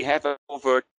 They have an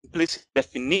overt implicit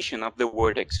definition of the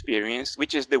word experience,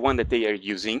 which is the one that they are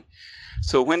using.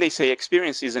 So when they say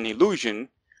experience is an illusion,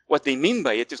 what they mean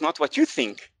by it is not what you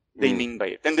think they mean by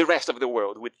it, and the rest of the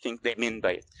world would think they mean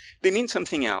by it. They mean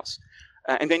something else.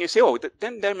 And then you say,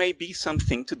 then there may be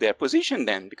something to their position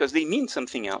then, because they mean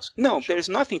something else. No, sure. There's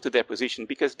nothing to their position,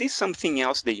 because this something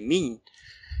else they mean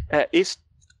is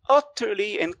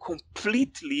utterly and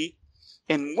completely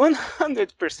and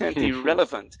 100%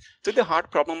 irrelevant to the hard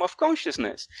problem of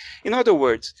consciousness. In other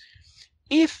words,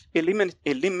 if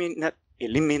eliminativism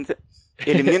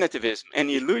and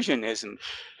illusionism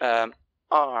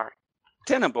are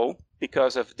tenable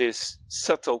because of this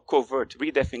subtle, covert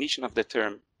redefinition of the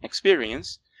term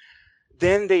experience,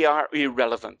 then they are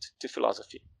irrelevant to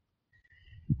philosophy.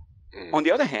 On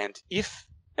the other hand, if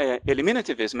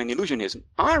eliminativism and illusionism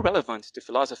are relevant to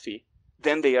philosophy,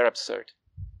 then they are absurd.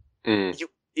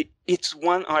 It's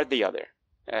one or the other.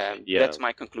 That's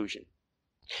my conclusion.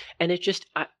 And it just,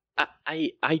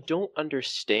 I don't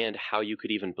understand how you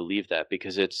could even believe that,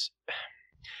 because it's,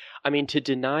 I mean, to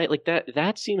deny like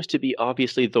that seems to be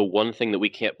obviously the one thing that we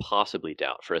can't possibly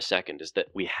doubt for a second, is that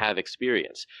we have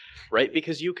experience, right?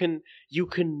 Because you can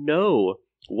know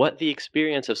what the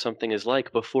experience of something is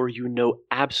like before you know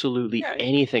absolutely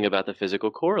anything about the physical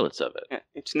correlates of it. Yeah,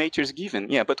 it's nature's given.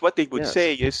 Yeah, but what they would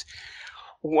say is,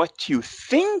 what you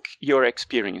think your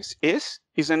experience is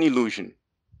an illusion.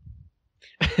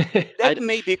 That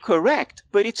may be correct,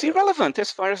 but it's irrelevant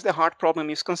as far as the heart problem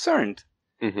is concerned.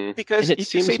 Because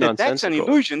if you say that that's an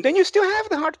illusion, then you still have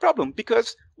the heart problem,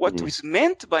 because what is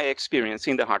meant by experience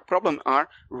in the heart problem are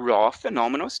raw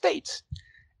phenomenal states,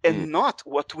 and not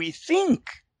what we think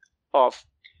of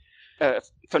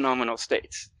phenomenal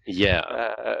states.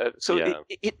 So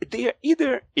they are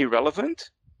either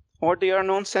irrelevant or they are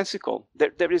nonsensical.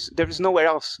 There is nowhere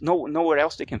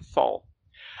else they can fall.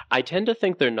 I tend to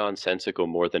think they're nonsensical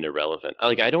more than irrelevant.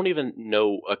 Like, I don't even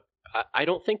know. I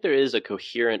don't think there is a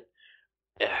coherent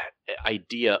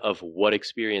idea of what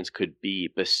experience could be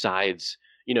besides,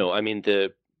 I mean,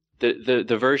 the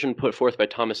version put forth by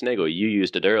Thomas Nagel, you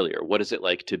used it earlier. What is it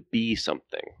like to be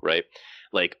something, right?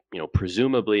 Like,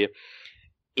 presumably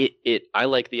I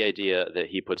like the idea that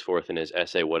he puts forth in his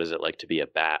essay, What is it like to be a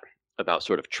bat, about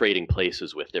sort of trading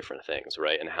places with different things,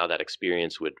 right? And how that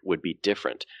experience would be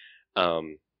different.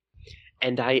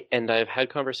 And I've had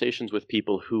conversations with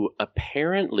people who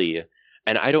apparently,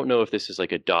 and I don't know if this is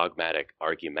like a dogmatic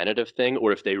argumentative thing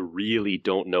or if they really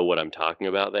don't know what I'm talking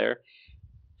about there,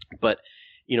 but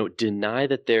deny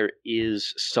that there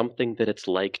is something that it's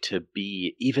like to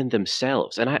be even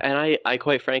themselves. And I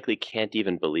quite frankly can't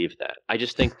even believe that. I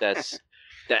just think that's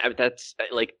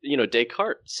like,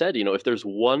 Descartes said, if there's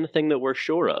one thing that we're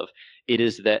sure of, it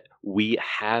is that we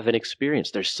have an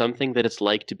experience. There's something that it's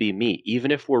like to be me,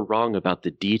 even if we're wrong about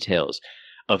the details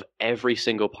of every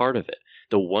single part of it.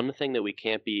 The one thing that we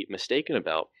can't be mistaken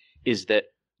about is that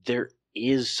there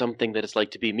is something that it's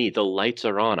like to be me. The lights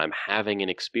are on. I'm having an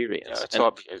experience. Yeah, it's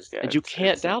obvious. Yeah, and you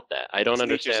can't doubt that. I don't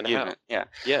understand how. Given. Yeah.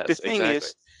 Yes, the thing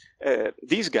is,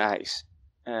 these guys,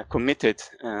 committed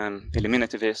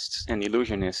eliminativists and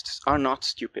illusionists, are not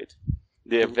stupid.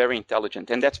 They are very intelligent.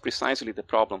 And that's precisely the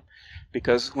problem.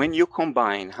 Because when you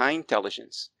combine high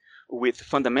intelligence with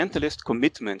fundamentalist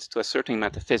commitment to a certain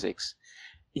metaphysics,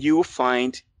 you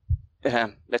find,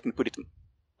 let me put it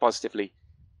positively,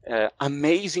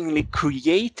 amazingly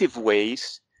creative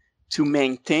ways to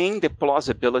maintain the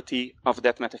plausibility of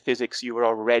that metaphysics you are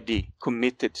already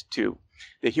committed to.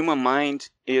 The human mind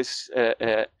is,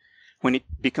 when it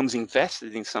becomes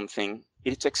invested in something,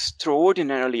 it's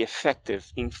extraordinarily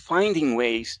effective in finding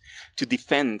ways to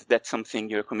defend that something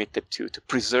you're committed to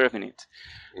preserving it.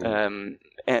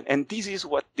 And this is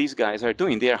what these guys are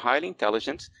doing. They are highly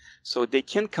intelligent, so they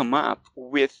can come up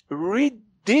with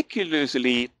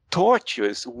ridiculously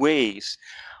tortuous ways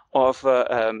of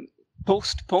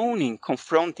postponing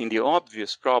confronting the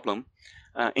obvious problem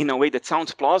in a way that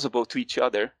sounds plausible to each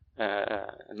other,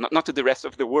 not to the rest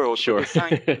of the world. Sure.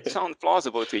 But they sound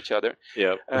plausible to each other,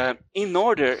 in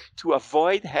order to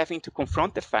avoid having to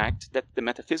confront the fact that the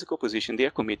metaphysical position they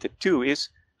are committed to is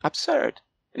absurd.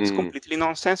 It's completely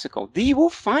nonsensical. They will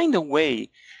find a way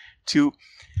to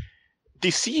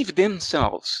deceive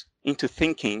themselves into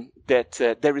thinking that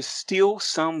there is still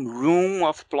some room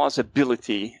of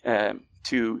plausibility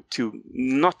to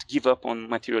not give up on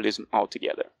materialism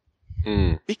altogether.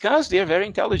 Because they are very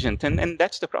intelligent, and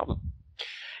that's the problem.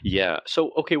 Yeah.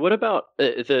 So, okay, what about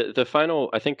the final,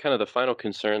 I think kind of the final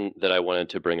concern that I wanted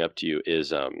to bring up to you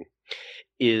is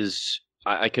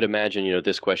I could imagine,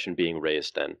 this question being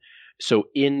raised then. So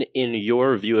in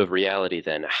your view of reality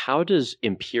then, how does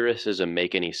empiricism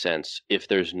make any sense if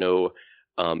there's no,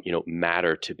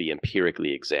 matter to be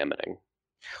empirically examining?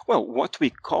 Well, what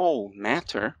we call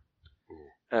matter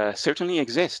certainly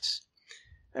exists.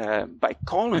 By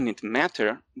calling it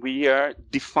matter, we are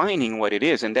defining what it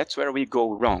is, and that's where we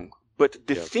go wrong. But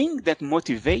the thing that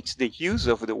motivates the use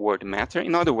of the word matter,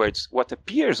 in other words, what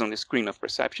appears on the screen of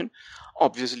perception,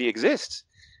 obviously exists.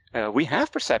 We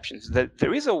have perceptions. That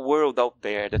there is a world out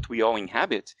there that we all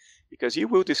inhabit, because you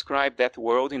will describe that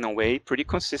world in a way pretty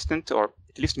consistent, or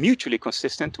at least mutually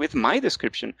consistent, with my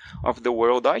description of the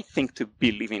world I think to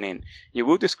be living in. You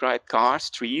will describe cars,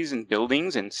 trees, and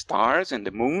buildings, and stars, and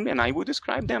the moon, and I will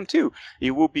describe them too.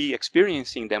 You will be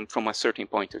experiencing them from a certain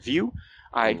point of view,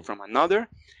 I from another.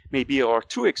 Maybe our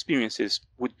true experiences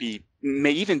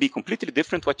may even be completely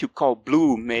different. What you call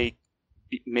blue may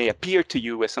appear to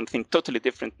you as something totally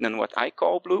different than what I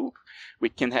call blue. We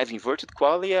can have inverted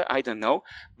qualia, I don't know,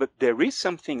 but there is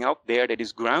something out there that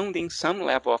is grounding some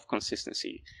level of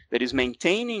consistency, that is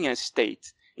maintaining a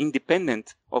state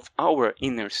independent of our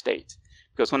inner state.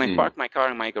 Because when I park my car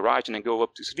in my garage and I go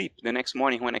up to sleep, the next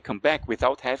morning when I come back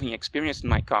without having experienced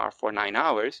my car for 9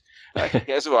 hours,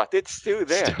 guess what? It's still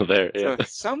there. Still there, yeah. So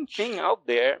something out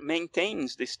there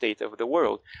maintains the state of the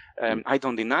world. I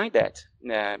don't deny that.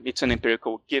 It's an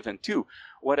empirical given too.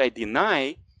 What I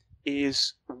deny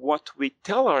is what we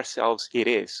tell ourselves it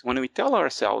is. When we tell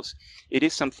ourselves it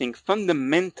is something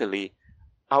fundamentally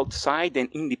outside and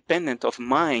independent of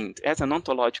mind as an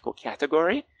ontological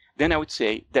category, then I would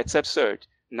say that's absurd.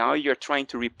 Now you're trying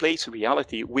to replace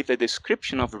reality with a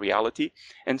description of reality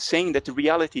and saying that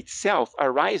reality itself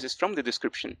arises from the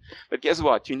description. But guess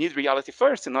what? You need reality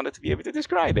first in order to be able to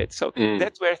describe it. So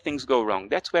that's where things go wrong.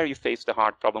 That's where you face the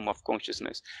hard problem of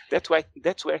consciousness. That's where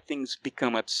things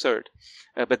become absurd.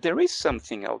 But there is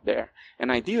something out there,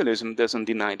 and idealism doesn't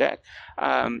deny that.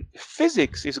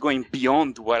 Physics is going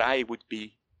beyond what I would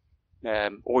be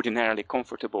ordinarily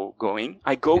comfortable going.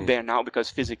 I go there now because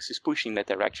physics is pushing that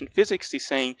direction. Physics is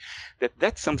saying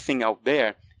that something out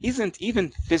there isn't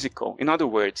even physical. In other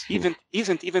words,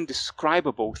 isn't even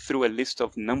describable through a list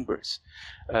of numbers.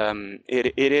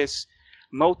 It is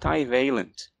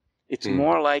multivalent. It's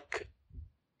more like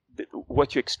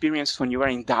what you experience when you are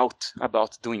in doubt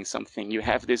about doing something. You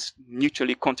have these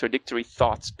mutually contradictory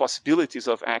thoughts, possibilities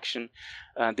of action.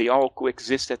 They all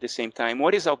coexist at the same time.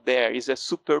 What is out there is a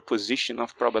superposition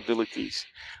of probabilities.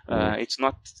 It's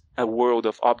not a world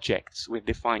of objects with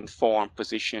defined form,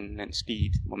 position, and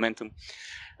speed, momentum.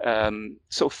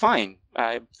 So fine,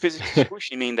 physics is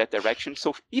pushing me in that direction.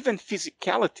 So even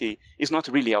physicality is not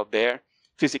really out there.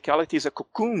 Physicality is a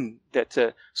cocoon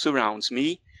that surrounds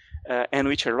me, and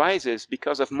which arises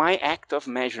because of my act of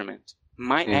measurement,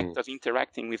 my act of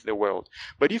interacting with the world.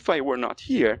 But if I were not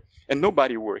here, and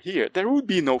nobody were here, there would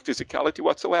be no physicality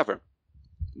whatsoever.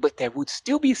 But there would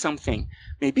still be something.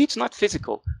 Maybe it's not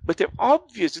physical, but there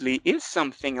obviously is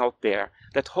something out there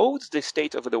that holds the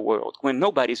state of the world when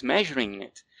nobody's measuring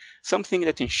it. Something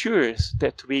that ensures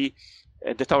that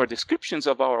that our descriptions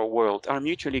of our world are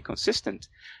mutually consistent.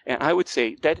 And I would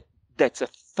say that that's a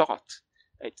thought.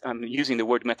 I'm using the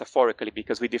word metaphorically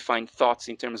because we define thoughts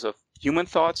in terms of human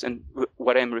thoughts, and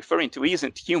what I'm referring to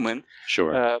isn't human.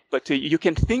 Sure. But you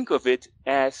can think of it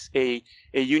as a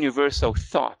universal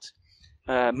thought,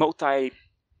 multivalent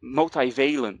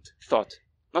thought,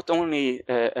 not only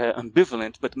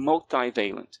ambivalent, but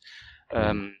multivalent.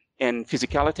 And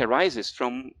physicality arises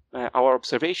from our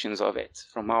observations of it,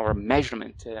 from our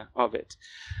measurement of it.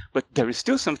 But there is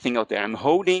still something out there. I'm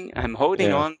holding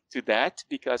on to that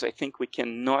because I think we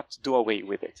cannot do away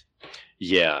with it.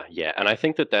 Yeah. And I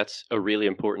think that that's a really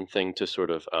important thing to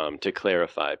sort of to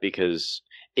clarify, because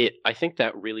I think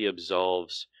that really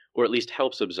absolves, or at least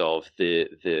helps absolve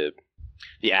the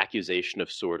accusation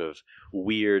of sort of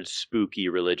weird, spooky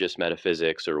religious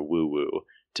metaphysics or woo-woo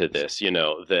to this,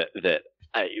 that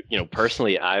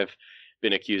personally, I've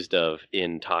been accused of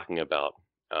in talking about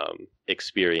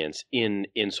experience in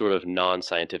sort of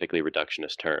non-scientifically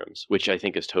reductionist terms, which I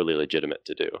think is totally legitimate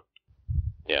to do.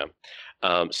 Yeah.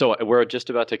 So we're just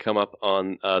about to come up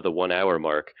on the 1 hour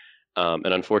mark. And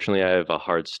unfortunately, I have a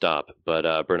hard stop.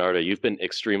 But Bernardo, you've been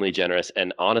extremely generous.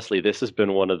 And honestly, this has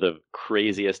been one of the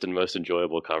craziest and most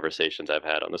enjoyable conversations I've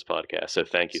had on this podcast. So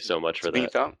thank you so much for that.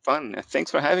 It's been fun.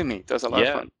 Thanks for having me. It was a lot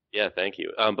of fun. Yeah, thank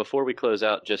you. Before we close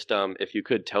out, just if you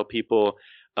could tell people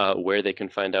where they can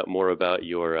find out more about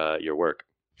your work.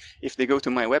 If they go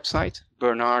to my website,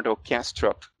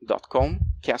 bernardokastrup.com,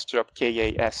 Kastrup,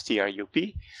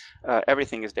 Kastrup,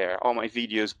 everything is there. All my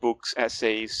videos, books,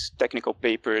 essays, technical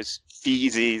papers,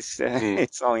 theses,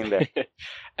 it's all in there.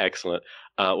 Excellent.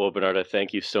 Well, Bernardo,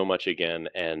 thank you so much again,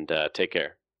 and take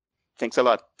care. Thanks a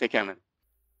lot. Take care, man.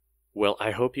 Well,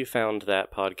 I hope you found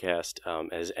that podcast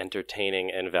as entertaining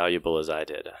and valuable as I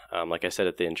did. Like I said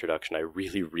at the introduction, I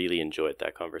really, really enjoyed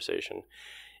that conversation.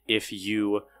 If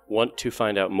you want to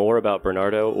find out more about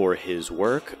Bernardo or his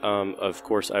work, of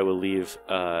course, I will leave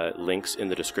links in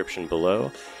the description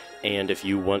below. And if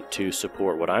you want to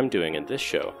support what I'm doing in this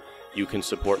show, you can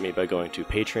support me by going to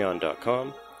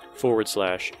patreon.com,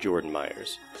 patreon.com/Jordan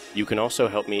Myers. You can also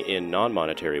help me in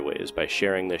non-monetary ways by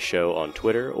sharing this show on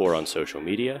Twitter or on social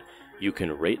media. You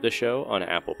can rate the show on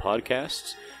Apple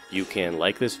Podcasts. You can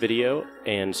like this video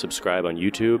and subscribe on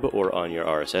YouTube or on your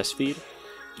RSS feed.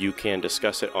 You can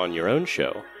discuss it on your own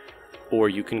show, or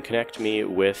you can connect me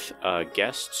with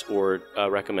guests or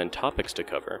recommend topics to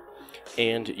cover.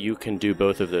 And you can do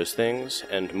both of those things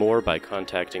and more by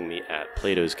contacting me at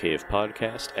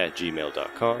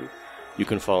platoscavepodcast@gmail.com. You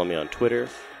can follow me on Twitter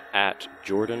at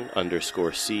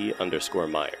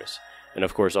Jordan_C_Myers. And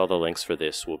of course, all the links for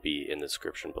this will be in the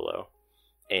description below.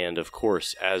 And of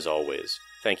course, as always,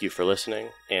 thank you for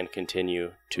listening and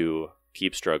continue to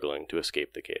keep struggling to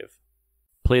escape the cave.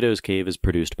 Plato's Cave is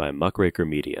produced by Muckraker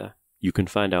Media. You can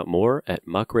find out more at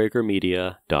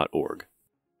muckrakermedia.org.